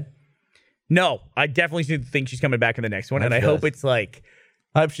gone. she's dead? No, I definitely think she's coming back in the next one, and I She hope does. it's like,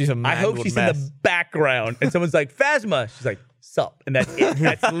 I hope she's a I mangled hope she's mess. in the background and someone's like, Phasma. She's like, sup. And that's it.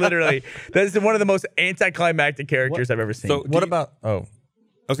 That's literally, that's one of the most anticlimactic characters I've ever seen. So What about? Oh,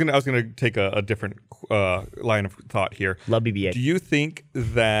 I was gonna take a different line of thought here. Love BB-8. Do you think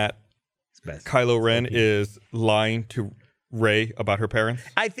that It's best. Kylo Ren is lying to Rey about her parents?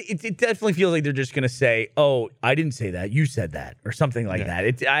 I think it definitely feels like they're just gonna say, "Oh, I didn't say that. You said that," or something like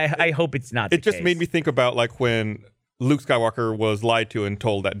that. I hope it's not. It just made me think about like when Luke Skywalker was lied to and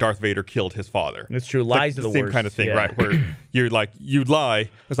told that Darth Vader killed his father. That's true. It's like Lies are the same worst. kind of thing, Yeah. right? Where you're like, you'd lie.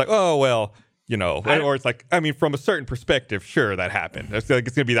 It's like, oh well, you know, or it's like, I mean, from a certain perspective, sure, that happened. It's like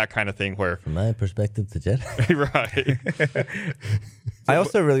it's gonna be that kind of thing where, from my perspective, the Jedi. right? I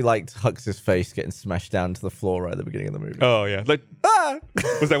also really liked Hux's face getting smashed down to the floor right at the beginning of the movie. Oh yeah, like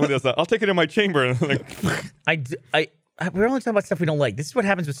was that one of those? I'll take it in my chamber. And like, we're only talking about stuff we don't like. This is what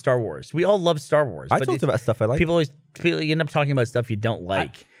happens with Star Wars. We all love Star Wars. I but talked about stuff I like. People you end up talking about stuff you don't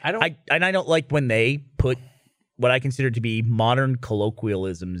like. I don't- I don't like when they put what I consider to be modern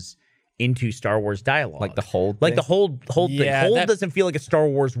colloquialisms into Star Wars dialogue. Like the hold Like thing? the hold thing. Yeah, Hold that- doesn't feel like a Star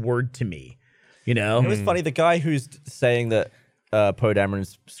Wars word to me. You know? It was funny. The guy who's saying that Poe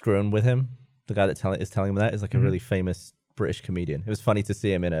Dameron's screwing with him, the guy that is telling him that, is like a really famous British comedian. It was funny to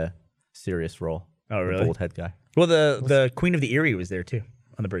see him in a serious role. Oh, The really? bald head guy. Well, the Queen of the Eyrie was there too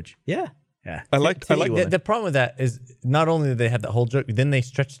on the bridge. Yeah. Yeah. I like The problem with that is not only did they have that whole joke, then they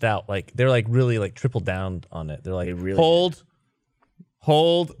stretched it out. Like they're like really like triple down on it. They're like, They really hold.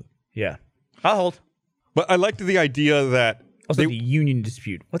 Yeah. I'll hold. but I liked the idea that Also, the union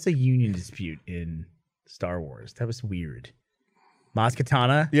dispute. What's a union dispute in Star Wars? That was weird. Maz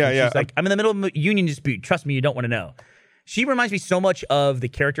Kanata. Yeah, she's yeah. like, I'm in the middle of a union dispute. Trust me, you don't want to know. She reminds me so much of the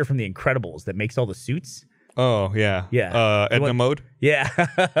character from The Incredibles that makes all the suits. Oh yeah, Yeah. Edna Mode. Yeah.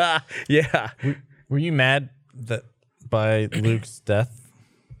 Yeah. Were you mad that by Luke's death?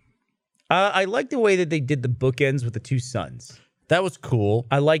 I like the way that they did the bookends with the two sons. That was cool.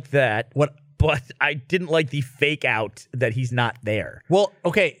 I like that. But I didn't like the fake out that he's not there. Well,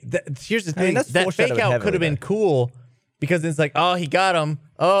 okay. Here's the thing. that's That foreshadowed fake out heavily, could have been though. cool because it's like, oh, he got him.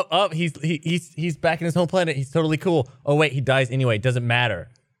 Oh, he's back in his home planet. He's totally cool. Oh wait, he dies anyway. It doesn't matter.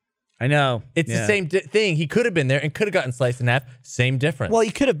 I know. It's the same thing. He could have been there and could have gotten sliced in half. Same difference. Well,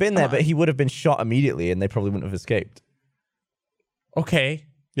 he could have been there, but he would have been shot immediately and they probably wouldn't have escaped. Okay.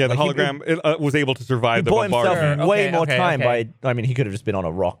 Yeah, the Like, he- hologram was able to survive He the bought himself bombardment. way Okay, more okay, time okay. by, I mean, he could have just been on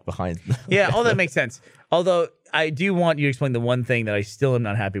a rock behind. Yeah, all that makes sense. Although I do want you to explain the one thing that I still am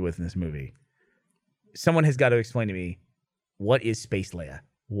not happy with in this movie. Someone has got to explain to me, what is Space Leia?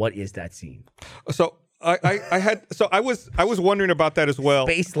 What is that scene? So I was wondering about that as well.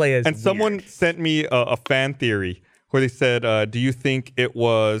 Space Leia is and someone weird. sent me a fan theory where they said, "Do you think it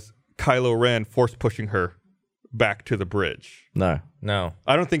was Kylo Ren force pushing her back to the bridge?" No, No,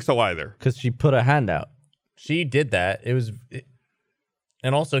 I don't think so either. because she put her hand out. she did that.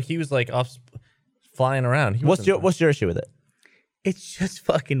 And also he was like off flying around. He What's wasn't- your issue with it? It's just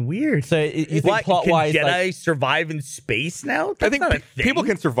fucking weird. So you think Why, plot can wise, Jedi survive in space now? I That's think not a thing. people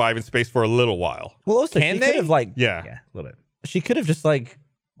can survive in space for a little while. well, also Can she they? could have like, Yeah. Yeah, a little bit. she could have just like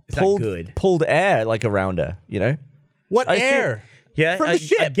It's not good. pulled air like around her, you know? What I see- air? Yeah, From the I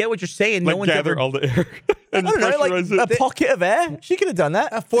ship. get what you're saying. Like No one's gather ever all the air and I don't know, like pressurize a it. pocket of air. She could have done that.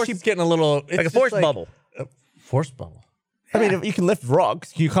 A force is getting a little. It's like a just force bubble. Force bubble. I mean, if you can lift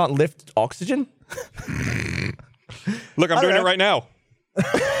rocks, you can't lift oxygen. Look, I'm doing it right now.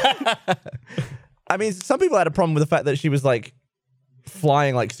 I mean, some people had a problem with the fact that she was like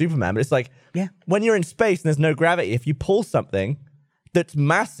flying like Superman, but it's like, Yeah. when you're in space and there's no gravity, if you pull something that's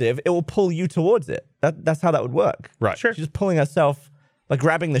massive, it will pull you towards it. That's how that would work. Right. Sure. She's just pulling herself, like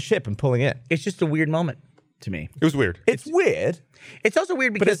grabbing the ship and pulling it. It's just a weird moment to me. It was weird. It's weird, It's also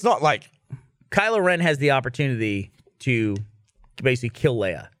weird but because it's not like Kylo Ren has the opportunity to basically kill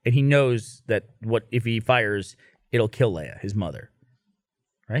Leia, and he knows that what if he fires, it'll kill Leia, his mother.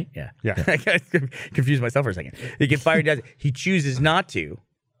 right? Yeah. Yeah. I got confused myself for a second. He can fire does. He chooses not to.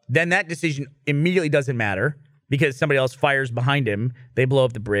 Then that decision immediately doesn't matter because somebody else fires behind him. They blow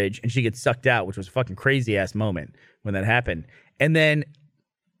up the bridge and she gets sucked out, which was a fucking crazy ass moment when that happened. And then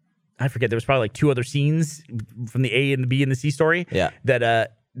I forget, there was probably like 2 other scenes from the A and the B and the C story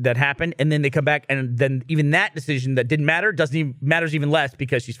that happened. And then they come back and then even that decision that didn't matter matters even less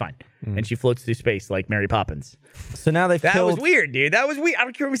because she's fine. And she floats through space like Mary Poppins. So now they've That killed... was weird, dude. That was weird. I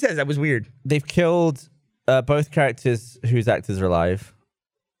don't care what he says. That was weird. They've killed both characters whose actors are alive,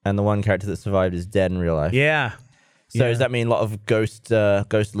 and the one character that survived is dead in real life. Yeah. So does that mean a lot of Ghost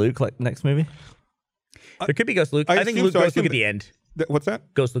Luke like next movie? There could be Ghost Luke. I think assume Luke so. I Ghost Luke assume at the end. What's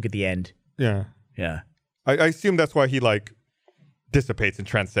that? Ghost Luke at the end. Yeah. Yeah. I assume that's why he like dissipates and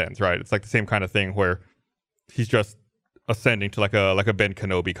transcends, right? It's like the same kind of thing where he's just ascending to like a Ben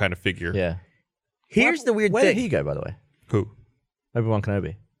Kenobi kind of figure. Yeah. Here's the weird Where thing. did he go, by the way? Who? Obi-Wan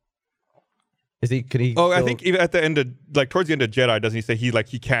Kenobi. Could he? Oh, I still- think even at the end of towards the end of Jedi, doesn't he say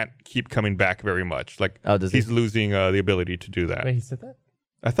he can't keep coming back very much? Like does he? he's losing the ability to do that. Wait, he said that?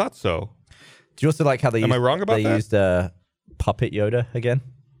 I thought so. Do you also like how they Am I wrong about they that? used Puppet Yoda again?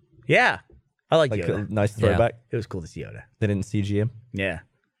 Yeah. I like Like Yoda. a nice throwback. It was cool to see Yoda. They didn't CG him. Yeah.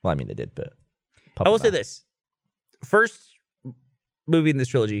 Well, I mean, they did, but I will say Puppet this. First movie in this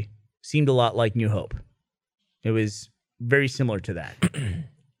trilogy seemed a lot like New Hope. It was very similar to that.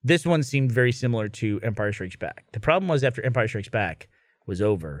 This one seemed very similar to Empire Strikes Back. The problem was after Empire Strikes Back was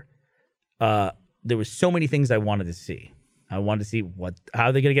over, there was so many things I wanted to see. I wanted to see how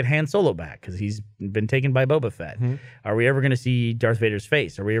are they going to get Han Solo back because he's been taken by Boba Fett. Mm-hmm. Are we ever going to see Darth Vader's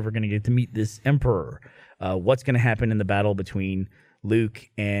face? Are we ever going to get to meet this Emperor? What's going to happen in the battle between Luke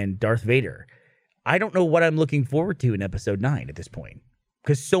and Darth Vader? I don't know what I'm looking forward to in Episode 9 at this point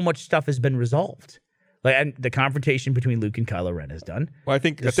because so much stuff has been resolved. Like, and the confrontation between Luke and Kylo Ren is done. Well, I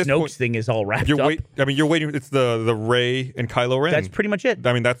think The at this Snoke's point, thing is all wrapped you're up. you're waiting. It's the Rey and Kylo Ren. That's pretty much it.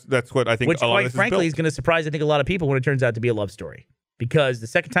 I mean, that's what I think. Which, a lot quite of this frankly, is is going to surprise, I think, a lot of people when it turns out to be a love story. Because the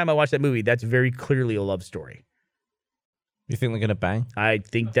second time I watched that movie, that's very clearly a love story. You think they're gonna bang? I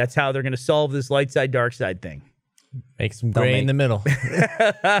think that's how they're going to solve this light side, dark side thing. Make some gray in the middle.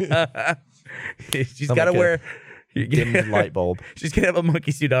 She's got to like a wear... Dimmed light bulb. She's going to have a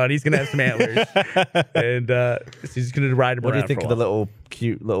monkey suit on. He's going to have some antlers. And she's going to ride him What do around you think for of a the while. little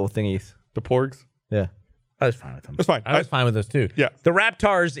cute little thingies? the Porgs. Yeah. I was fine with them. That's fine. I was fine with those too. Yeah. The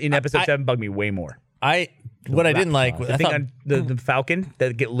Raptors in Episode I- 7 bug me way more. What I didn't like was The I thing thought, on the Falcon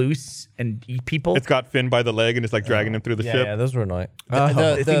that get loose and eat people. It's got Finn by the leg and it's like dragging him through the ship. yeah, those were annoying.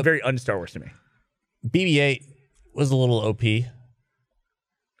 It The seemed very un-Star Wars to me. BB-8 was a little OP.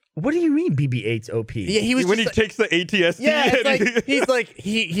 What do you mean BB-8's OP? Yeah, he was When he just takes the ATST. yeah, it's and like he's like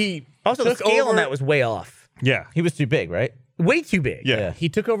he Also, the took scale over, on that was way off. yeah. He was too big, right? Way too big. Yeah. he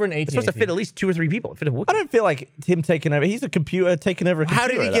took over an AT. It's supposed to fit at least 2 or 3 people. It fit a Wookiee. I don't feel like him taking over. He's a computer taking over a computer. How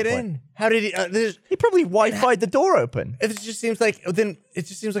did he at get that point. in? How did he? He probably Wi-Fi'd the door open. It just seems like a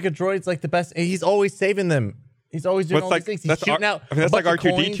droid's like the best. He's always saving them. He's always doing But all it's these things. He's shooting out. I mean, that's like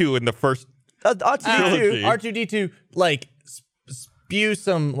R2D2 in the first. Trilogy. R2D2 like spew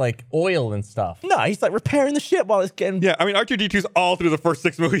some like oil and stuff. No, he's like repairing the ship while it's getting. Yeah, I mean R2D2's all through the first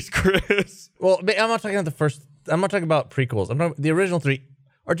 6 movies, Chris. Well, but I'm not talking about the first. I'm not talking about prequels. I'm talking about the original 3.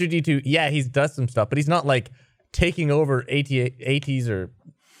 R2D2. Yeah, he does some stuff, but he's not like taking over ATs or.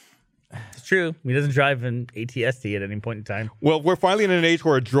 It's true. He doesn't drive an ATST at any point in time. Well, we're finally in an age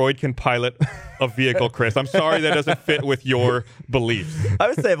where a droid can pilot a vehicle, Chris. I'm sorry that doesn't fit with your beliefs. I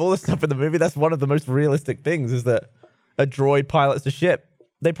would say of all the stuff in the movie, that's one of the most realistic things is that a droid pilots a ship.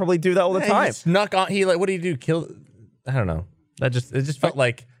 They probably do that all the time. He snuck on. He like, what do you do? Kill? I don't know. It just felt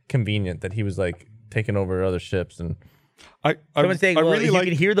like convenient that he was like taking over other ships and. Someone's saying, I well, really you like.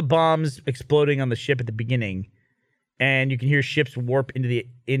 can hear the bombs exploding on the ship at the beginning, and you can hear ships warp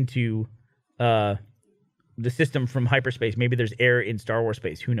into the system from hyperspace. Maybe there's air in Star Wars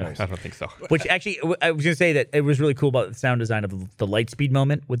space. Who knows? I don't think so. Which actually, I was going to say that it was really cool about the sound design of the light speed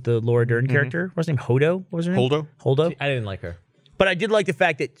moment with the Laura Dern character. What's her name? Hodo? What was her name? Holdo. I didn't like her. But I did like the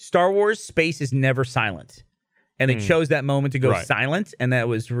fact that Star Wars space is never silent. And they chose that moment to go Right. silent, and that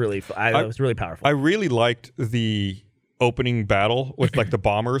was really, it was really powerful. I really liked the opening battle with like the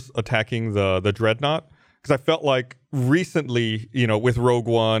bombers attacking the dreadnought, because I felt like recently, with Rogue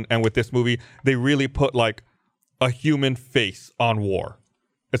One and with this movie, they really put like a human face on war.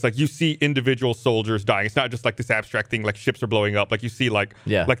 It's like you see individual soldiers dying. It's not just like this abstract thing like ships are blowing up. Like you see like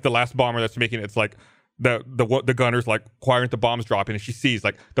the last bomber that's making it, it's like the gunner's like, why aren't the bombs dropping? And she sees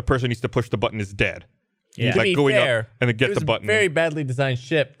like the person needs to push the button is dead. Yeah. To like be going fair, up and then get it was the button. A very badly designed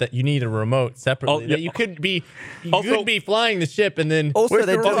ship that you need a remote separately. Oh, yeah. That you could be Also- flying the ship and then Also, Where's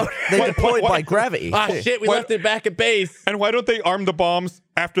the they're remote? deployed by gravity. shit, we left it back at base. And why don't they arm the bombs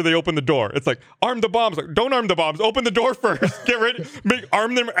after they open the door? It's like, arm the bombs. Like, don't arm the bombs. Open the door first. Get ready.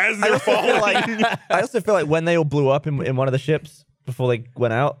 Arm them as they're falling. I also feel like when they all blew up in one of the ships before they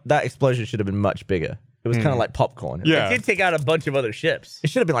went out, that explosion should have been much bigger. It was kind of like popcorn. Yeah. It did take out a bunch of other ships. It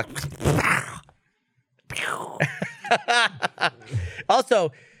should have been like.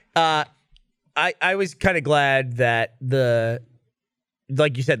 Also, I was kind of glad that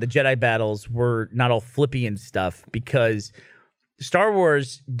like you said, the Jedi battles were not all flippy and stuff, because Star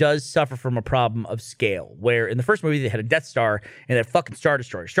Wars does suffer from a problem of scale, where in the first movie they had a Death Star and that fucking Star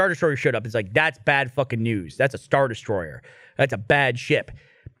Destroyer. Star Destroyer showed up. It's like, that's bad fucking news. That's a Star Destroyer. That's a bad ship.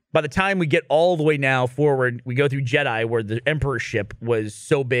 By the time we get all the way now forward, we go through Jedi, where the Emperor's ship was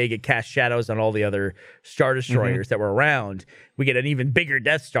so big it cast shadows on all the other Star Destroyers that were around. We get an even bigger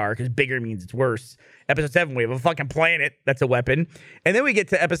Death Star, because bigger means it's worse. Episode 7, we have a fucking planet that's a weapon. And then we get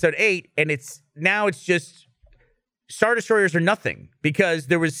to Episode 8, and it's just Star Destroyers are nothing, because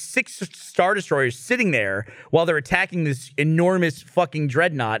there was 6 Star Destroyers sitting there while they're attacking this enormous fucking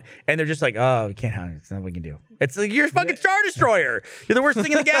dreadnought, and they're just like, oh, we can't, it's nothing we can do. It's like, you're a fucking Star Destroyer. You're the worst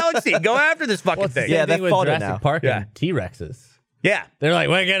thing in the galaxy. Go after this fucking thing. Yeah, Thing they're with fodder Jurassic now. Park Yeah. and T-Rexes. Yeah. They're like,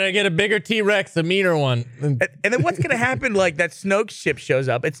 we gotta get a bigger T-Rex, a meaner one. And then what's going to happen? Like, that Snoke ship shows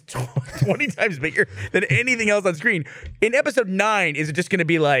up. It's 20 times bigger than anything else on screen. In Episode 9, is it just going to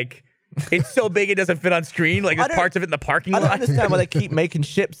be like, it's so big it doesn't fit on screen? Like, there's parts of it in the parking I lot? don't understand why they keep making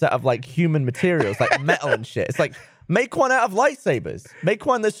ships out of like human materials, like metal and shit. It's like, make one out of lightsabers. Make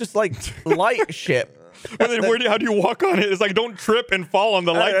one that's just like light ship. And then how do you walk on it? It's like, don't trip and fall on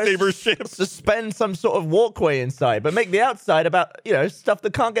the lightsaber ship. Suspend some sort of walkway inside, but make the outside about, stuff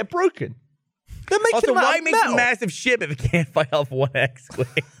that can't get broken. They're making Also, them out why of make metal. a massive ship if it can't fight off one X-Wing?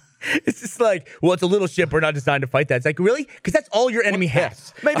 It's just like, well, it's a little ship. We're not designed to fight that. It's like, really? Because that's all your enemy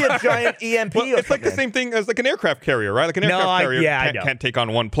has. Maybe a giant EMP Well, or it's like the same thing as like an aircraft carrier, right? Like an aircraft carrier I know. can't take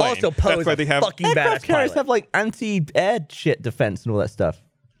on one plane. Also, Poe That's is why a they have. fucking Aircraft badass carriers pilot. have like anti-air shit defense and all that stuff.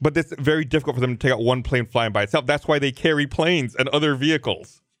 But it's very difficult for them to take out one plane flying by itself. That's why they carry planes and other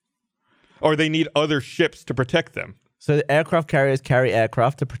vehicles, or they need other ships to protect them. So the aircraft carriers carry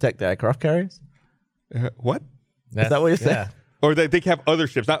aircraft to protect the aircraft carriers? What? Is that what you're saying? Or they have other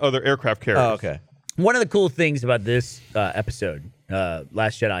ships, not other aircraft carriers. Oh, okay. One of the cool things about this episode,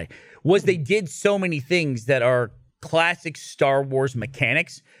 Last Jedi, was they did so many things that are classic Star Wars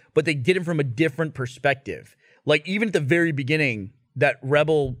mechanics, but they did it from a different perspective. Like, even at the very beginning, that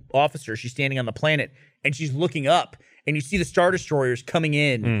rebel officer, she's standing on the planet and she's looking up, and you see the Star Destroyers coming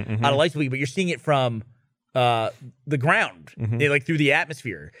in out of light speed, but you're seeing it from the ground, like through the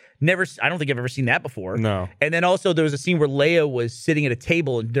atmosphere. I don't think I've ever seen that before. No. And then also there was a scene where Leia was sitting at a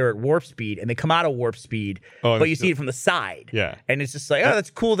table and they're at warp speed, and they come out of warp speed, but you see it from the side. Yeah. And it's just like, oh,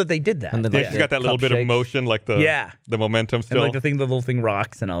 that's cool that they did that. And then, Yeah, like, she's got that little cup bit of shakes. motion, like the momentum and still. like the little thing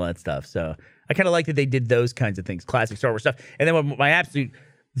rocks and all that stuff. So I kind of like that they did those kinds of things, classic Star Wars stuff. And then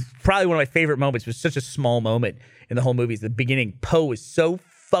probably one of my favorite moments, was such a small moment in the whole movie, is the beginning. Poe is so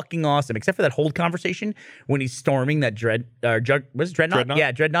fucking awesome, except for that whole conversation when he's storming that Dreadnought?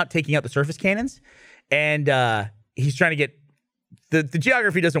 Yeah, Dreadnought, taking out the surface cannons. And he's trying to get the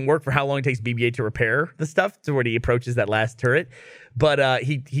geography doesn't work for how long it takes BB-8 to repair the stuff to when he approaches that last turret. But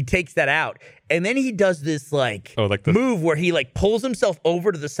he takes that out. And then he does this move where he like pulls himself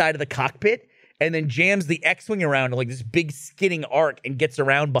over to the side of the cockpit and then jams the X-Wing around like this big skidding arc and gets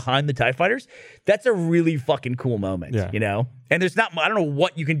around behind the TIE fighters. That's a really fucking cool moment, you know? And I don't know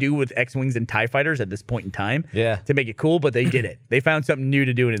what you can do with X-Wings and TIE fighters at this point in time to make it cool, but they did it. They found something new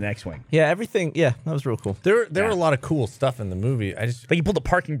to do in an X-Wing. Yeah, everything. Yeah, that was real cool. There were a lot of cool stuff in the movie. Like you pulled a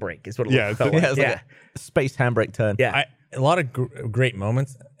parking brake is what it felt Yeah, like. it was like a space handbrake turn. Yeah. A lot of great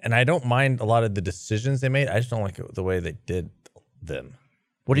moments, and I don't mind a lot of the decisions they made. I just don't like the way they did them.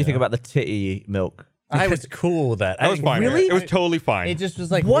 What do you think about the titty milk? I was cool with that. That was fine. Really? It was totally fine. It just was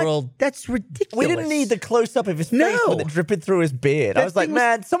like What? world. That's ridiculous. We didn't need the close up of his face No. with it dripping through his beard. I That was like, thing was-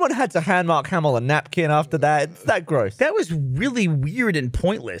 man, someone had to hand Mark Hamill a napkin after that. It's that gross. That was really weird and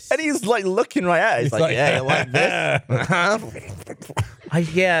pointless. And he's like looking right at it. He's like, yeah, like this.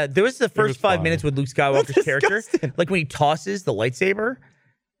 There was the first was 5 fine. minutes with Luke Skywalker's character. disgusting. Like when he tosses the lightsaber.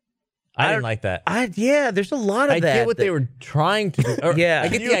 I didn't like that. There's a lot of I that. get what they were trying to do. Or, Yeah. I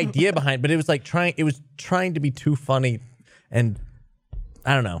get the idea behind, but it was like trying to be too funny, and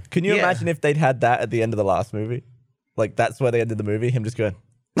I don't know. Can you Yeah. imagine if they'd had that at the end of the last movie? Like, that's where they ended the movie, him just going,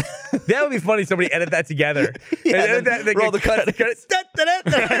 That would be funny. Somebody edit that together. Yeah, And then roll the credits.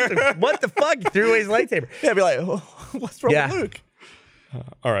 What the fuck? He threw away his lightsaber. Yeah, be like, oh, what's wrong Yeah. with Luke?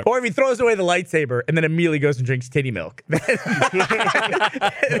 All right. Or if he throws away the lightsaber and then immediately goes and drinks titty milk, then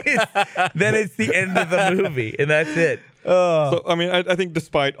it's the end of the movie, and that's it. So I mean, I think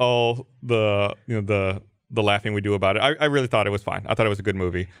despite all the the laughing we do about it, I really thought it was fine. I thought it was a good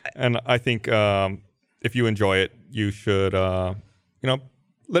movie, and I think if you enjoy it, you should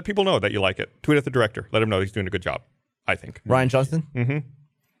let people know that you like it. Tweet at the director. Let him know he's doing a good job. I think. Ryan Johnston?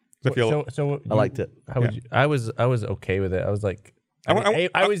 So I liked it. How would you? I was okay with it. I was like, I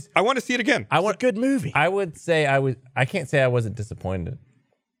want to see it again. It's a good movie. I would say I was. I can't say I wasn't disappointed,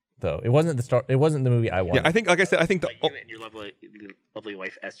 though. It wasn't the start. It wasn't the movie I wanted. Yeah, I think, like I said, I think you and your lovely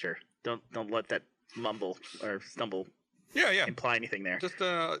wife Esther. Don't let that mumble or stumble imply anything there. Just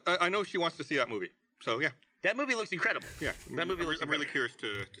I know she wants to see that movie, so yeah. That movie looks incredible. Yeah, that movie looks. I'm really curious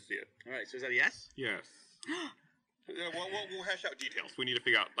to see it. All right, so is that a yes? Yes. We'll hash out details. We need to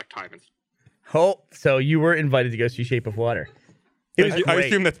figure out like timings. Oh, so you were invited to go see Shape of Water. It was I great.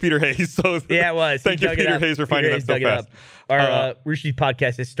 assume that's Peter Hayes. So Yeah, it was. Thank you, Peter Hayes, for finding that so fast. Our Rooster Teeth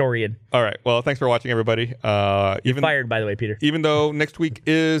podcast historian. All right. Well, thanks for watching, everybody. Fired, by the way, Peter. Even though next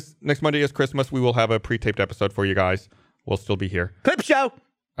Monday is Christmas, we will have a pre-taped episode for you guys. We'll still be here. Clip show.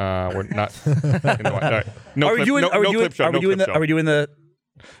 We're not. All right. No Are we doing? Are we doing the?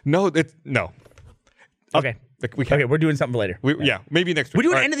 No, it's no. Okay. We can't. Okay, we're doing something later. Yeah, maybe next week. We're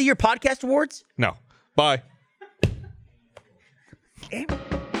doing All right. end of the year podcast awards. No. Bye.